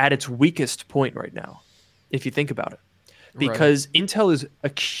at its weakest point right now, if you think about it. Because Intel is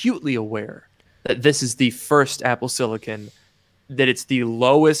acutely aware that this is the first Apple Silicon, that it's the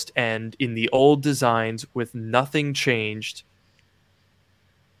lowest end in the old designs with nothing changed.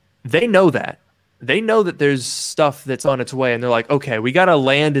 They know that. They know that there's stuff that's on its way, and they're like, okay, we got to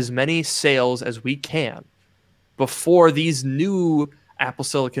land as many sales as we can before these new Apple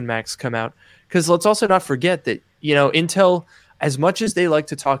Silicon Macs come out. Because let's also not forget that, you know, Intel, as much as they like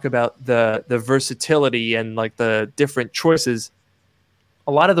to talk about the versatility and like the different choices,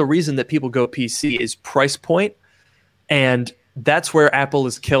 a lot of the reason that people go PC is price point, and that's where Apple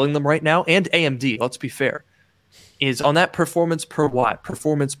is killing them right now. And AMD, let's be fair, is on that performance per watt,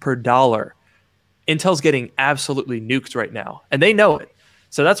 performance per dollar. Intel's getting absolutely nuked right now, and they know it.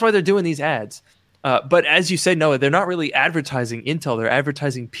 So that's why they're doing these ads. But as you said, Noah, they're not really advertising Intel, they're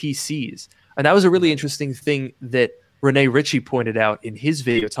advertising PCs. And that was a really interesting thing that Rene Ritchie pointed out in his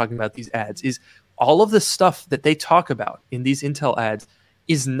video talking about these ads, is all of the stuff that they talk about in these Intel ads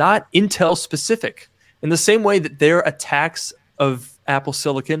is not Intel specific. In the same way that their attacks of Apple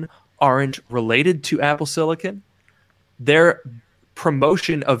Silicon aren't related to Apple Silicon, their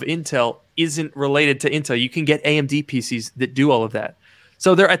promotion of Intel isn't related to Intel. You can get AMD PCs that do all of that.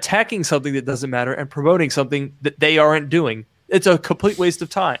 So they're attacking something that doesn't matter and promoting something that they aren't doing. It's a complete waste of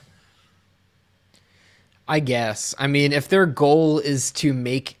time. I guess. I mean, if their goal is to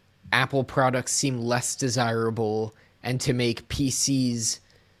make Apple products seem less desirable and to make PCs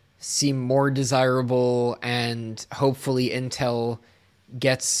seem more desirable, and hopefully Intel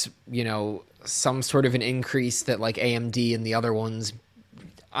gets, you know, some sort of an increase that like AMD and the other ones,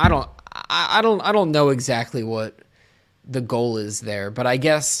 I don't know exactly what the goal is there, but I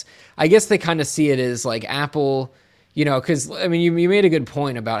guess they kind of see it as like Apple, you know, because I mean, you made a good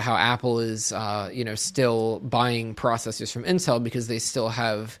point about how Apple is, you know, still buying processors from Intel because they still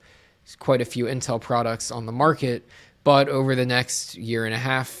have quite a few Intel products on the market. But over the next year and a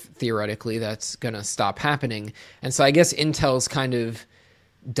half, theoretically, that's going to stop happening. And so I guess Intel's kind of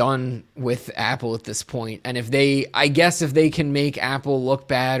done with Apple at this point. And if they can make Apple look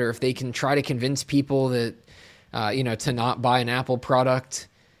bad, or if they can try to convince people that, you know, to not buy an Apple product,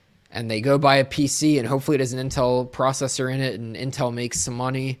 and they go buy a PC and hopefully it has an Intel processor in it and Intel makes some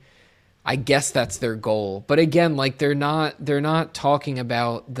money, I guess that's their goal. But again, like they're not talking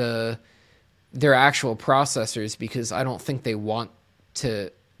about their actual processors, because I don't think they want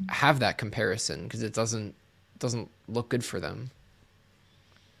to have that comparison, because it doesn't look good for them.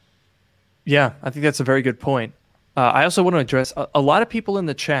 Yeah, I think that's a very good point. I also want to address a lot of people in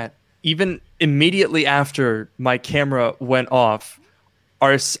the chat, even immediately after my camera went off,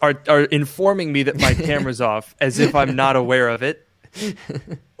 are informing me that my camera's off as if I'm not aware of it.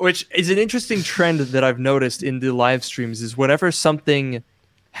 Which is an interesting trend that I've noticed in the live streams is whenever something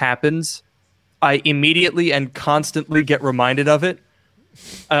happens, I immediately and constantly get reminded of it.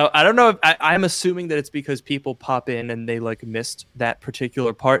 I don't know if I'm assuming that it's because people pop in and they like missed that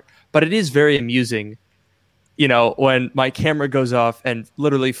particular part, but it is very amusing, when my camera goes off and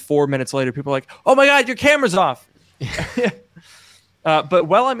literally 4 minutes later, people are like, "Oh my God, your camera's off." But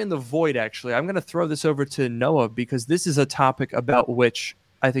while I'm in the void, actually, I'm going to throw this over to Noah because this is a topic about which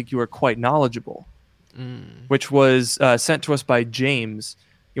I think you are quite knowledgeable, which was sent to us by James.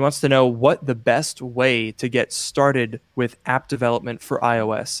 He wants to know what the best way to get started with app development for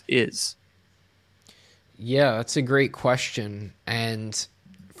iOS is. Yeah, that's a great question. And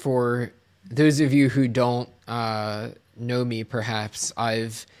for those of you who don't know me, perhaps,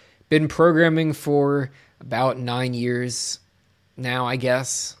 I've been programming for about 9 years now, I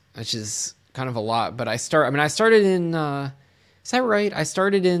guess, which is kind of a lot. But I started in, is that right? I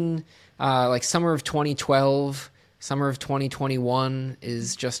started in like summer of 2012. Summer of 2021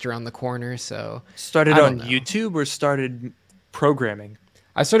 is just around the corner, so... Started on YouTube or started programming?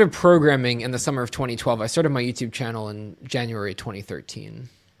 I started programming in the summer of 2012. I started my YouTube channel in January 2013.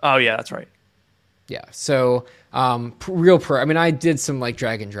 Oh, yeah, that's right. Yeah, so I did some like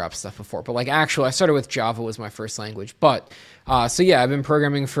drag and drop stuff before, but like I started with Java was my first language. But, so yeah, I've been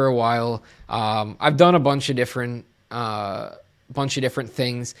programming for a while. I've done a bunch of different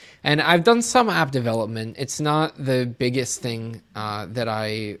things, and I've done some app development. It's not the biggest thing that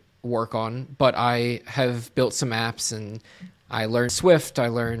I work on, but I have built some apps, and I learned Swift. I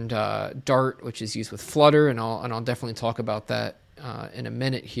learned Dart, which is used with Flutter, and I'll definitely talk about that in a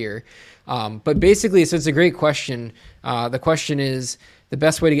minute here. But basically, so it's a great question. The question is the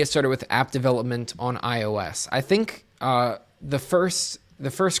best way to get started with app development on iOS. I think the first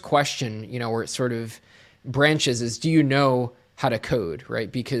question, where it sort of branches is, do you know how to code,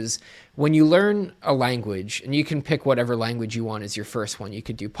 right? Because when you learn a language, and you can pick whatever language you want as your first one. You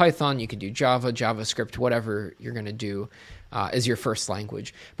could do Python, you could do Java, JavaScript, whatever you're going to do as your first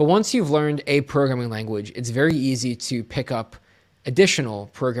language. But once you've learned a programming language, it's very easy to pick up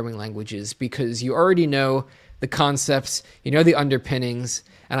additional programming languages because you already know the concepts, you know the underpinnings,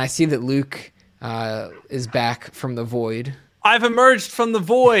 and I see that Luke is back from the void. I've emerged from the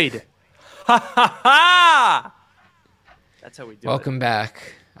void! Ha ha ha! That's how we do Welcome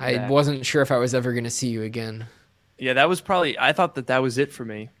back. I wasn't sure if I was ever going to see you again. Yeah, that was I thought that was it for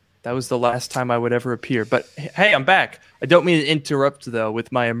me. That was the last time I would ever appear. But hey, I'm back. I don't mean to interrupt, though,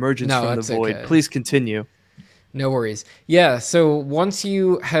 with my emergence from the void. Okay. Please continue. No worries. Yeah, so once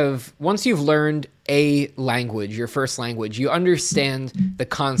you've learned a language, your first language, you understand the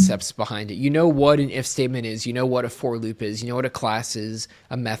concepts behind it. You know what an if statement is, you know what a for loop is, you know what a class is,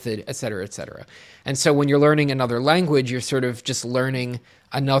 a method, et cetera, et cetera. And so when you're learning another language, you're sort of just learning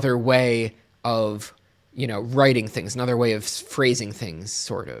another way of, writing things, another way of phrasing things,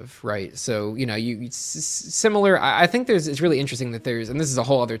 sort of, right? So, it's similar. I think it's really interesting that and this is a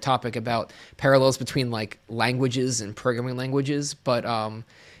whole other topic about parallels between like languages and programming languages, but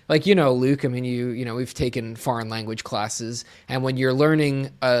Luke, I mean, we've taken foreign language classes, and when you're learning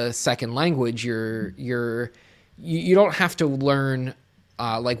a second language, you don't have to learn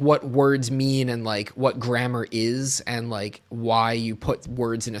like what words mean and like what grammar is and like why you put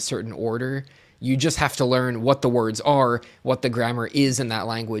words in a certain order. You just have to learn what the words are, what the grammar is in that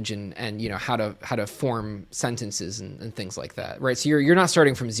language, and how to form sentences and things like that, right? So you're not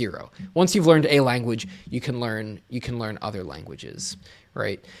starting from zero. Once you've learned a language, you can learn other languages,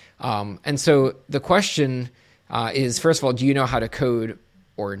 right? And so the question is, first of all, do you know how to code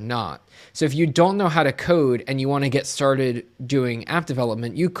or not? So if you don't know how to code and you want to get started doing app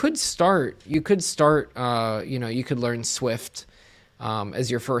development, you could learn Swift as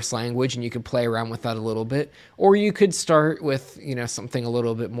your first language, and you could play around with that a little bit, or you could start with something a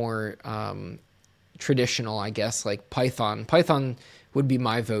little bit more traditional, I guess, like Python. Python would be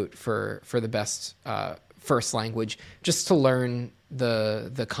my vote for the best first language, just to learn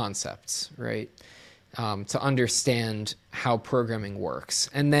the concepts, right? To understand how programming works,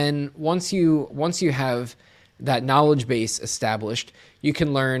 and then once you have that knowledge base established, you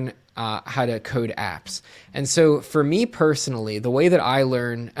can learn how to code apps. And so for me personally, the way that I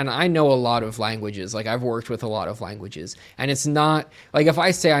learn, and I know a lot of languages, like I've worked with a lot of languages, and it's not like if I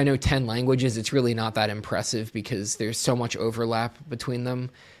say I know 10 languages, it's really not that impressive because there's so much overlap between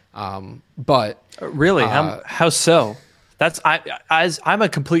them. But really, how so? I'm a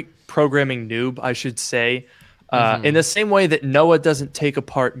complete programming noob, I should say. In the same way that Noah doesn't take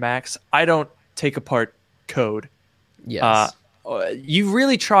apart Max, I don't take apart code. Yes. You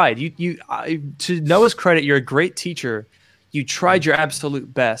really tried. To Noah's credit, you're a great teacher. You tried your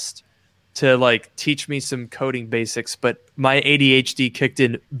absolute best to like teach me some coding basics, but my ADHD kicked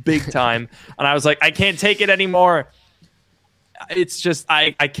in big time, and I was like, I can't take it anymore. It's just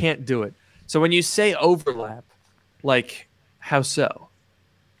I can't do it. So when you say overlap, like how so?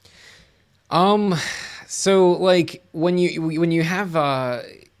 So like when you have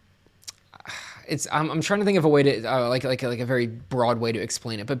it's I'm trying to think of a way to like a very broad way to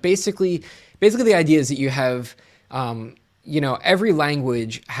explain it, but basically the idea is that you have every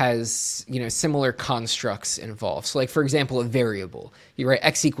language has similar constructs involved. So like for example, a variable, you write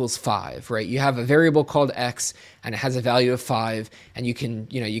x equals 5, right? You have a variable called x and it has a value of 5, and you can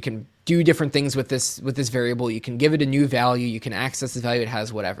do different things with this variable. You can give it a new value, you can access the value it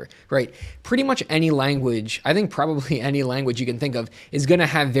has, whatever, right? Pretty much any language, I think probably any language you can think of, is going to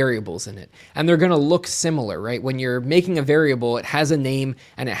have variables in it, and they're going to look similar, right? When you're making a variable, it has a name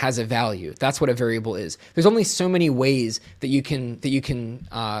and it has a value. That's what a variable is. There's only so many ways that you can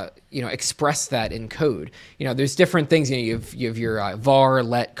express that in code. There's different things. You have your var,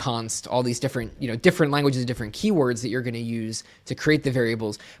 let, const, all these different different languages, different keywords that you're going to use to create the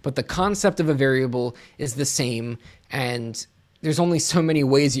variables, but the concept of a variable is the same, and there's only so many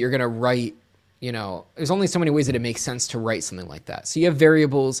ways that you're going to write, there's only so many ways that it makes sense to write something like that. So you have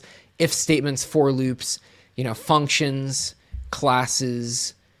variables, if statements, for loops, functions,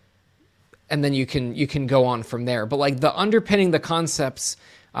 classes, and then you can go on from there. But like the underpinning, the concepts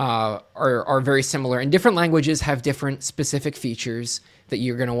are very similar, and different languages have different specific features that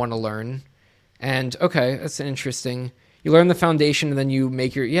you're going to want to learn. And okay, that's interesting. You learn the foundation, and then you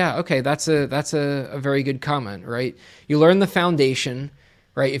make your that's a very good comment, right? You learn the foundation,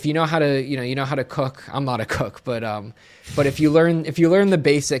 right? If you know how to cook. I'm not a cook, but if you learn the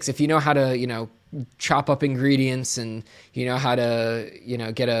basics, if you know how to chop up ingredients, and you know how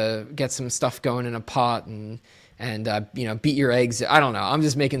to get some stuff going in a pot, and beat your eggs. I don't know. I'm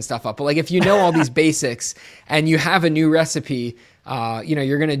just making stuff up. But like if you know all these basics and you have a new recipe,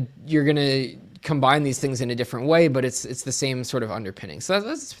 you're gonna combine these things in a different way, but it's the same sort of underpinning. So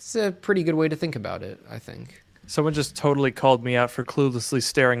that's a pretty good way to think about it, I think. Someone just totally called me out for cluelessly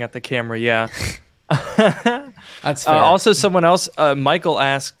staring at the camera. Yeah. That's fair. Also, someone else, Michael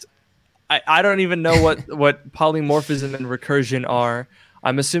asked, I don't even know what polymorphism and recursion are.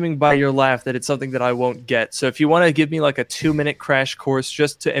 I'm assuming by your laugh that it's something that I won't get. So if you want to give me like a 2-minute crash course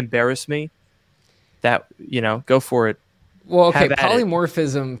just to embarrass me, that, go for it. Well, okay,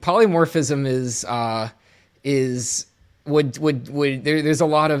 polymorphism there's a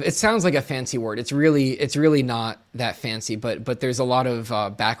lot of, it sounds like a fancy word. It's really not that fancy, but there's a lot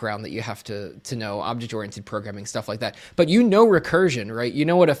of background that you have to know, object-oriented programming, stuff like that. But recursion, right? You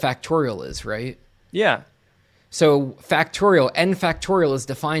know what a factorial is, right? Yeah. So factorial, n factorial is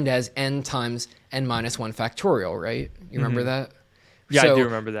defined as n times n minus 1 factorial, right? You remember that? Yeah, So I do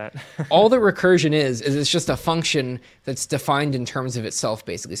remember that. all that recursion is it's just a function that's defined in terms of itself,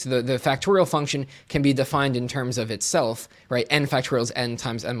 basically. So the factorial function can be defined in terms of itself, right? N factorial is n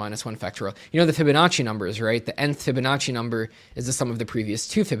times n minus 1 factorial. You know the Fibonacci numbers, right? The nth Fibonacci number is the sum of the previous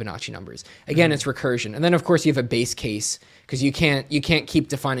 2 Fibonacci numbers. Again, it's recursion. And then, of course, you have a base case, because you can't keep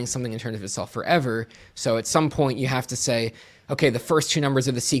defining something in terms of itself forever. So at some point, you have to say, okay, the first 2 numbers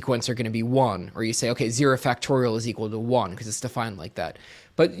of the sequence are going to be 1. Or you say, okay, 0 factorial is equal to 1, because it's defined like that.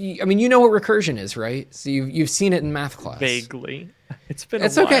 But, I mean, you know what recursion is, right? So you've seen it in math class. Vaguely. It's been a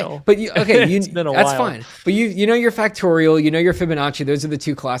while. Okay. But, it's been a that's while. fine. But you know your factorial, you know your Fibonacci. Those are the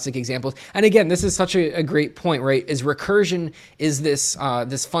 2 classic examples. And again, this is such a great point, right? Is recursion is this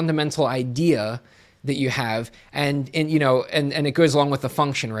fundamental idea that you have, and it goes along with the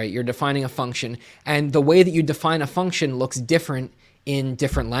function, right? You're defining a function, and the way that you define a function looks different in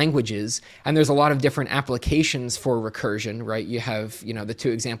different languages, and there's a lot of different applications for recursion, right? You have, the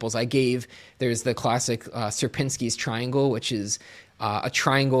 2 examples I gave. There's the classic Sierpinski's triangle, which is a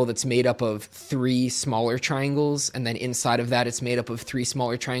triangle that's made up of 3 smaller triangles, and then inside of that it's made up of 3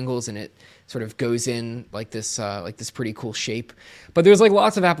 smaller triangles, and it sort of goes in like this pretty cool shape. But there's like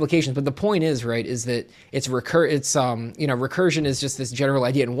lots of applications. But the point is, right, is that recursion is just this general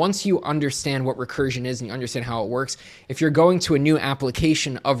idea. And once you understand what recursion is and you understand how it works, if you're going to a new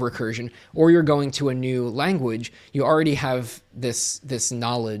application of recursion, or you're going to a new language, you already have this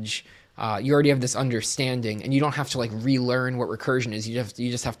knowledge. You already have this understanding, and you don't have to like relearn what recursion is. You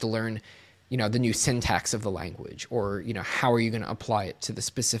just have to learn, the new syntax of the language, or how are you going to apply it to the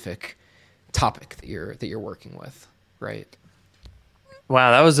specific topic that you're working with. Right.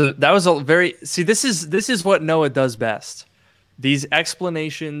 Wow, that was a very see. This is what Noah does best. These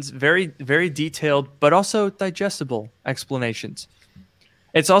explanations, very very detailed, but also digestible explanations.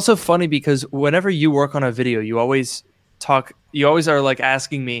 It's also funny because whenever you work on a video, you always are like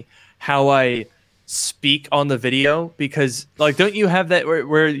asking me how I speak on the video because like don't you have that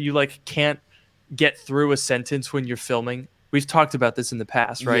where you like can't get through a sentence when you're filming? We've talked about this in the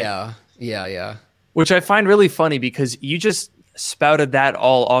past, right? Yeah. Which I find really funny because you just spouted that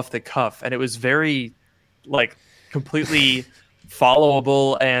all off the cuff and it was very like completely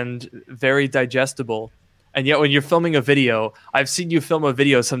followable and very digestible. And yet when you're filming a video, I've seen you film a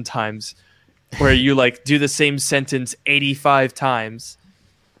video sometimes where you like do the same sentence 85 times.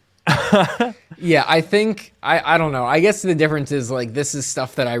 Yeah, I think I don't know. I guess the difference is like this is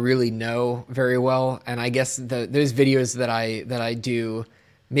stuff that I really know very well, and I guess those videos that I do,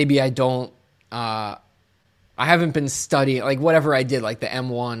 maybe I don't. I haven't been studying like whatever I did, like the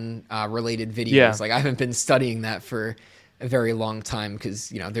M1 related videos. Yeah. Like I haven't been studying that for a very long time because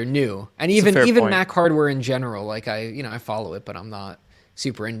they're new, and even point. Mac hardware in general. Like I follow it, but I'm not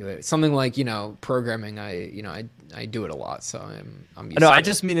super into it. Something like programming, I do it a lot, so I'm used No, to I it.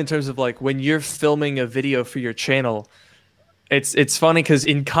 just mean in terms of like when you're filming a video for your channel, it's funny because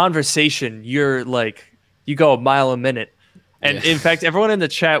in conversation you're like you go a mile a minute, and Yeah. in fact everyone in the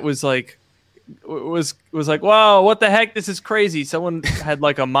chat was like wow, what the heck, this is crazy. Someone had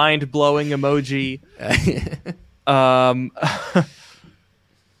like a mind blowing emoji.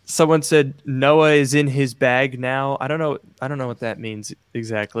 Someone said Noah is in his bag now. I don't know what that means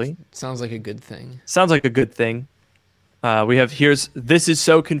exactly. Sounds like a good thing. Sounds like a good thing. We have this is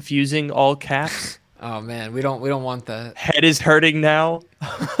so confusing, all caps. Oh man, we don't want that. Head is hurting now.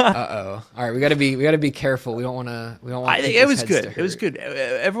 Uh-oh. All right, we got to be careful. We don't want I think it was good. It was good.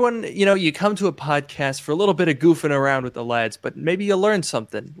 Everyone, you come to a podcast for a little bit of goofing around with the lads, but maybe you learn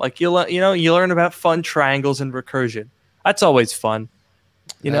something. Like you learn about fun triangles and recursion. That's always fun.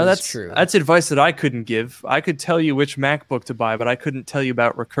 That's true. That's advice that I couldn't give. I could tell you which MacBook to buy, but I couldn't tell you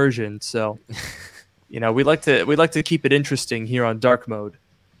about recursion. So, we like to keep it interesting here on Dark Mode.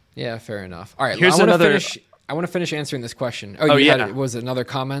 Yeah, fair enough. All right, Here's I another. want to finish answering this question. Yeah. Was it another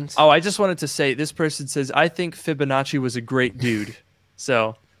comment? Oh, I just wanted to say this person says I think Fibonacci was a great dude.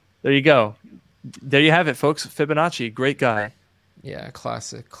 So, there you go. There you have it, folks. Fibonacci, great guy. Yeah,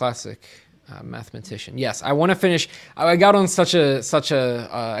 classic mathematician. Yes, I want to finish. I got on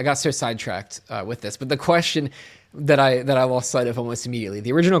I got so sidetracked with this, but the question that I lost sight of almost immediately.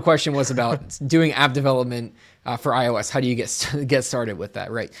 The original question was about doing app development for iOS. How do you get started with that,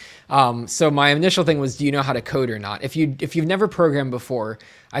 right? So my initial thing was, do you know how to code or not? If you've never programmed before,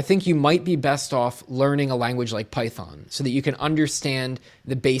 I think you might be best off learning a language like Python so that you can understand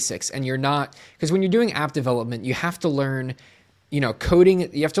the basics. And you're not, because when you're doing app development, you have to learn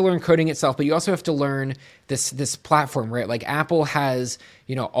coding. You have to learn coding itself, but you also have to learn this platform, right? Like Apple has,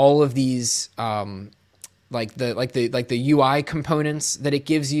 all of these like the UI components that it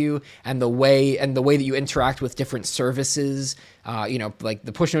gives you, and the way that you interact with different services, like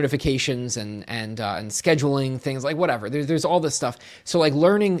the push notifications and scheduling things, like whatever. There's all this stuff. So like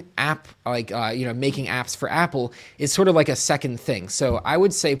learning making apps for Apple is sort of like a second thing. So I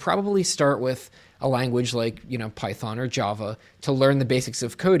would say probably start with a language like Python or Java to learn the basics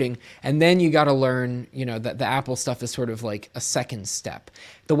of coding, and then you got to learn that the Apple stuff is sort of like a second step.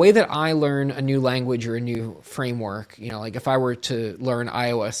 The way that I learn a new language or a new framework, like if I were to learn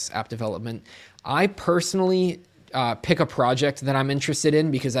iOS app development, I personally pick a project that I'm interested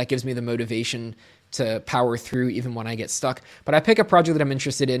in because that gives me the motivation to power through even when I get stuck. But I pick a project that I'm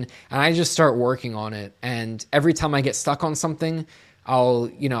interested in and I just start working on it. And every time I get stuck on something, I'll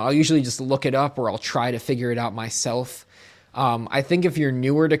usually just look it up or I'll try to figure it out myself. I think if you're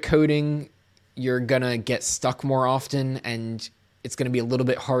newer to coding, you're gonna get stuck more often and it's gonna be a little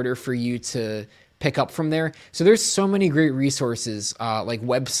bit harder for you to pick up from there. So there's so many great resources, like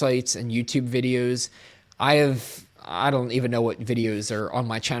websites and YouTube videos. I don't even know what videos are on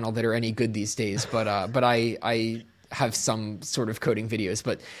my channel that are any good these days, but I have some sort of coding videos,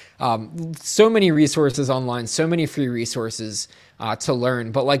 but so many resources online, so many free resources to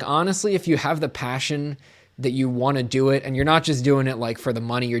learn. But like honestly, if you have the passion that you want to do it, and you're not just doing it like for the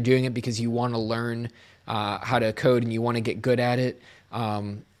money, you're doing it because you want to learn how to code and you want to get good at it.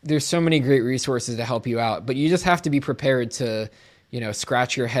 There's so many great resources to help you out, but you just have to be prepared to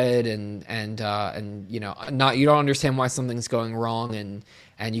scratch your head and you don't understand why something's going wrong,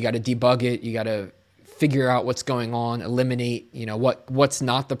 and you got to debug it. You got to figure out what's going on, eliminate, what's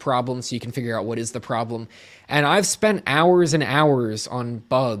not the problem so you can figure out what is the problem. And I've spent hours and hours on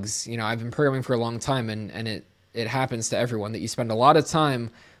bugs. I've been programming for a long time and it happens to everyone, that you spend a lot of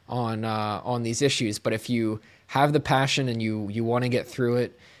time on these issues. But if you have the passion and you want to get through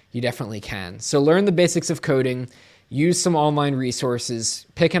it, you definitely can. So learn the basics of coding, use some online resources,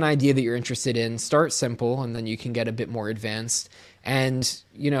 pick an idea that you're interested in, start simple, and then you can get a bit more advanced, and,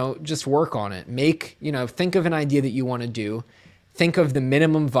 just work on it. Think of an idea that you want to do. Think of the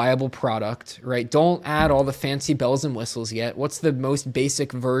minimum viable product, right? Don't add all the fancy bells and whistles yet. What's the most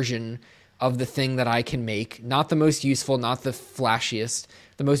basic version of the thing that I can make? Not the most useful, not the flashiest,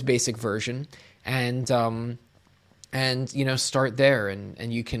 the most basic version. And start there,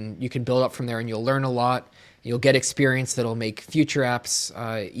 and you can build up from there, and you'll learn a lot. You'll get experience that'll make future apps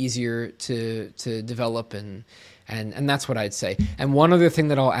easier to develop, and that's what I'd say. And one other thing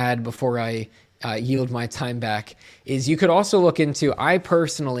that I'll add before I yield my time back is you could also look into, I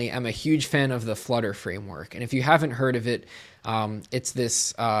personally am a huge fan of the Flutter framework. And if you haven't heard of it, it's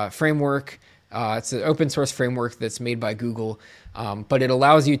this framework. It's an open source framework that's made by Google, but it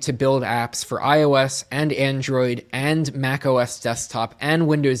allows you to build apps for iOS and Android and Mac OS desktop and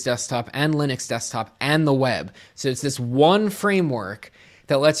Windows desktop and Linux desktop and the web. So it's this one framework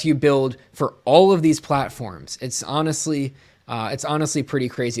that lets you build for all of these platforms. It's honestly pretty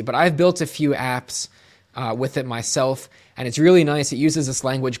crazy, but I've built a few apps with it myself, and it's really nice. It uses this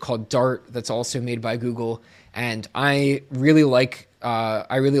language called Dart that's also made by Google, and I really like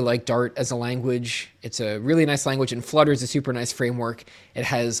Dart as a language. It's a really nice language, and Flutter is a super nice framework. It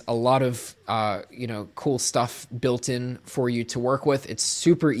has a lot of cool stuff built in for you to work with. It's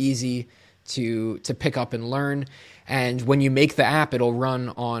super easy to pick up and learn. And when you make the app, it'll run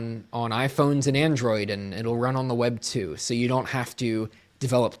on iPhones and Android, and it'll run on the web too. So you don't have to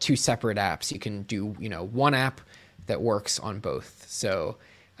develop two separate apps. You can do one app that works on both. So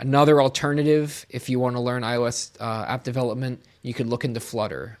another alternative, if you want to learn iOS app development, you could look into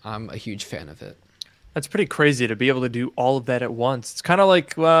Flutter. I'm a huge fan of it. That's pretty crazy to be able to do all of that at once. It's kind of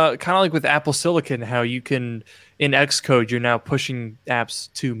like with Apple Silicon, how you can, in Xcode, you're now pushing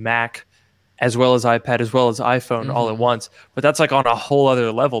apps to Mac as well as iPad, as well as iPhone all at once. But that's like on a whole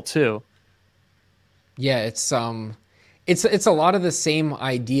other level too. Yeah, it's a lot of the same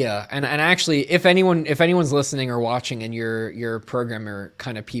idea. And actually, if anyone's listening or watching and you're programmer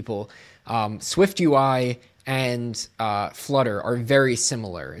kind of people, Swift UI and Flutter are very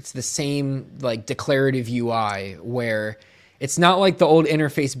similar. It's the same like declarative UI, where it's not like the old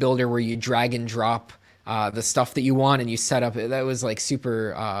interface builder where you drag and drop the stuff that you want and you set up. That was like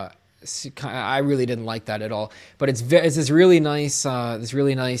super. I really didn't like that at all. But it's this really nice.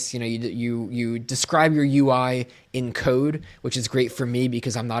 You describe your UI in code, which is great for me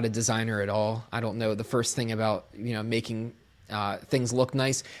because I'm not a designer at all. I don't know the first thing about making things look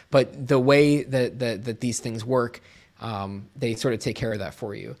nice, but the way that these things work, they sort of take care of that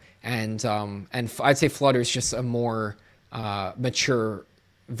for you. And I'd say Flutter is just a more mature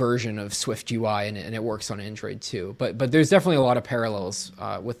version of Swift UI, and it works on Android too. But there's definitely a lot of parallels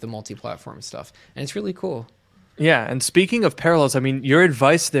with the multi-platform stuff, and it's really cool. Yeah, and speaking of parallels, I mean, your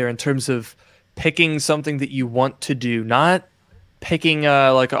advice there in terms of picking something that you want to do, not picking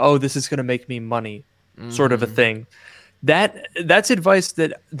this is going to make me money sort of a thing. That's advice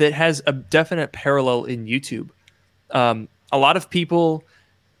that has a definite parallel in YouTube. A lot of people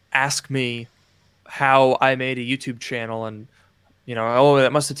ask me how I made a YouTube channel, and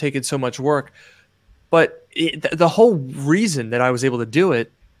that must have taken so much work. But the whole reason that I was able to do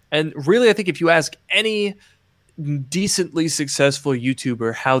it, and really I think if you ask any decently successful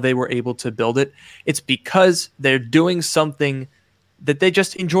YouTuber how they were able to build it, it's because they're doing something that they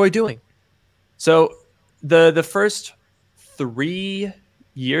just enjoy doing. So the first 3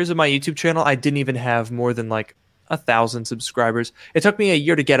 years of my YouTube channel, I didn't even have more than like 1,000 subscribers. It took me a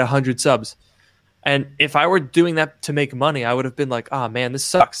year to get 100 subs. And if I were doing that to make money, I would have been like, oh man, this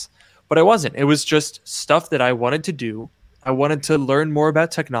sucks. But I wasn't. It was just stuff that I wanted to do. I wanted to learn more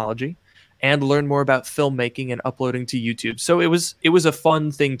about technology and learn more about filmmaking and uploading to YouTube. So it was a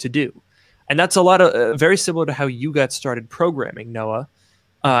fun thing to do. And that's a lot of very similar to how you got started programming, Noah.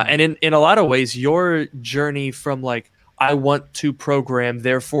 And in a lot of ways, your journey from like, I want to program,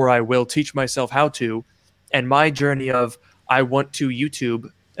 therefore I will teach myself how to, and my journey of I want to YouTube,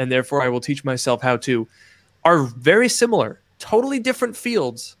 and therefore I will teach myself how to, are very similar. Totally different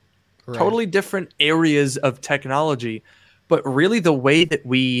fields, right. Totally different areas of technology, but really the way that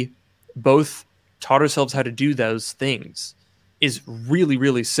we both taught ourselves how to do those things is really,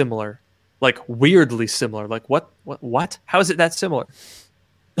 really similar. Like weirdly similar. Like what? How is it that similar?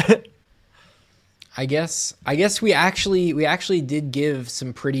 I guess we actually did give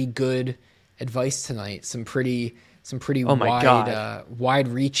some pretty good advice tonight. Some pretty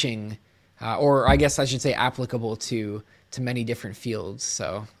wide-reaching or I guess I should say applicable to many different fields.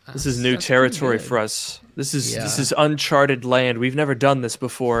 So this is new territory for us. This is uncharted land. We've never done this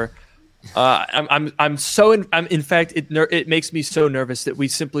before. In fact, it makes me so nervous that we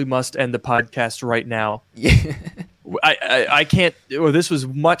simply must end the podcast right now. Yeah. I can't. This was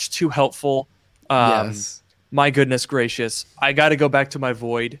much too helpful. Yes. My goodness gracious! I got to go back to my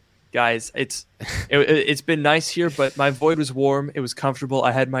void, guys. It's been nice here, but my void was warm. It was comfortable.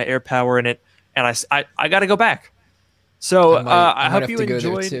 I had my air power in it, and I got to go back. So I hope you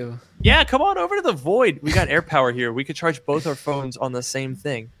enjoyed. Yeah, come on over to the void. We got air power here. We could charge both our phones on the same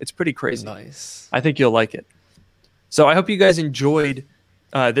thing. It's pretty crazy. Nice. I think you'll like it. So I hope you guys enjoyed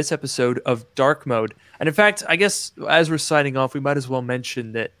this episode of Dark Mode. And in fact, I guess as we're signing off, we might as well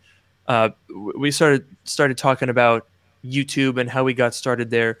mention that we started talking about YouTube and how we got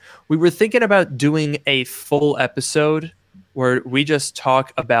started there. We were thinking about doing a full episode where we just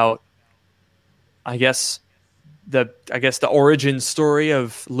talk about, I guess the origin story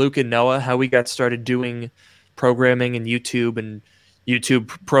of Luke and Noah, how we got started doing programming and YouTube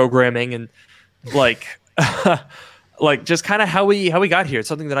programming and like like just kind of how we got here. It's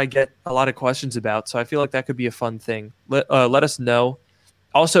something that I get a lot of questions about, so I feel like that could be a fun thing. Let us know.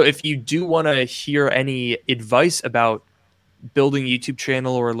 Also, if you do want to hear any advice about building a YouTube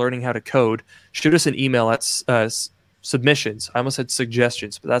channel or learning how to code, shoot us an email at submissions. I almost said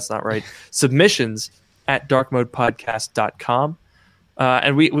suggestions, but that's not right. submissions@darkmodepodcast.com.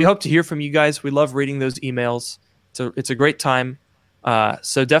 And we hope to hear from you guys. We love reading those emails. It's a great time.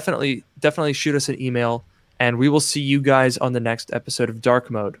 So definitely shoot us an email, and we will see you guys on the next episode of Dark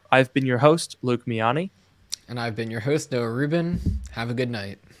Mode. I've been your host, Luke Miani. And I've been your host, Noah Rubin. Have a good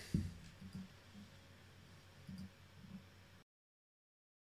night.